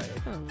 Right. So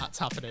that's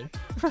happening.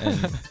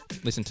 And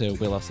listen to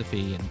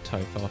Willosophy and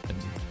Tofop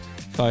and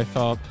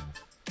Fofop,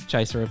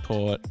 Chaser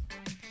Report.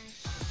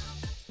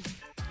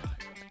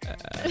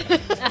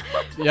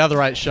 The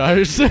other 8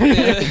 shows. And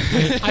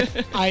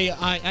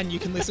you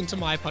can listen to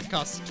my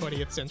podcast,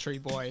 20th Century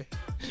Boy,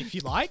 if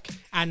you like.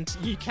 And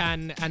you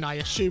can, and I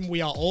assume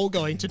we are all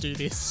going to do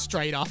this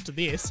straight after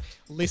this,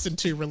 listen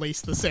to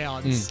Release the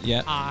Sounds.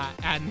 Yeah.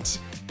 And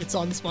it's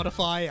on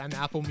Spotify and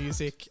Apple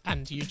Music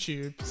and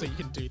YouTube, so you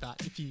can do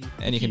that if you...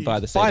 And you if can buy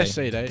the CD. Buy a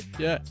CD.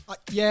 Yeah.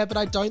 Yeah, but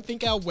I don't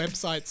think our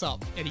website's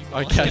up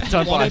anymore. Okay, if you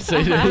don't buy a wanna-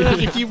 CD.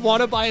 If you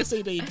want to buy a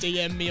CD,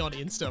 DM me on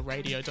Insta,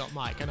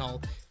 radio.mike, and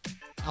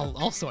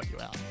I'll sort you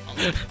out.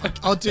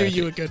 I'll do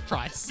you a good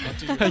price. I'll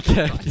do you a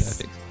good price.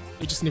 Perfect.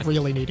 We just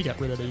really need to get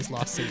rid of these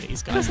last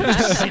CDs, guys. They're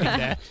just sitting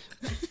there.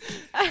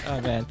 Oh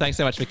man, thanks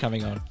so much for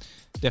coming on.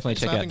 Definitely Thanks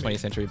check for out having me. 20th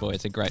Century Boy.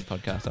 It's a great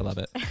podcast. I love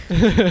it.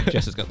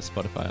 Jess has got the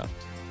Spotify up.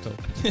 Cool.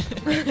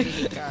 Ready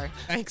to go.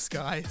 Thanks,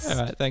 guys.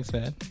 All right, thanks,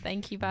 man.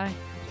 Thank you. Bye.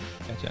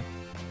 Catch ya.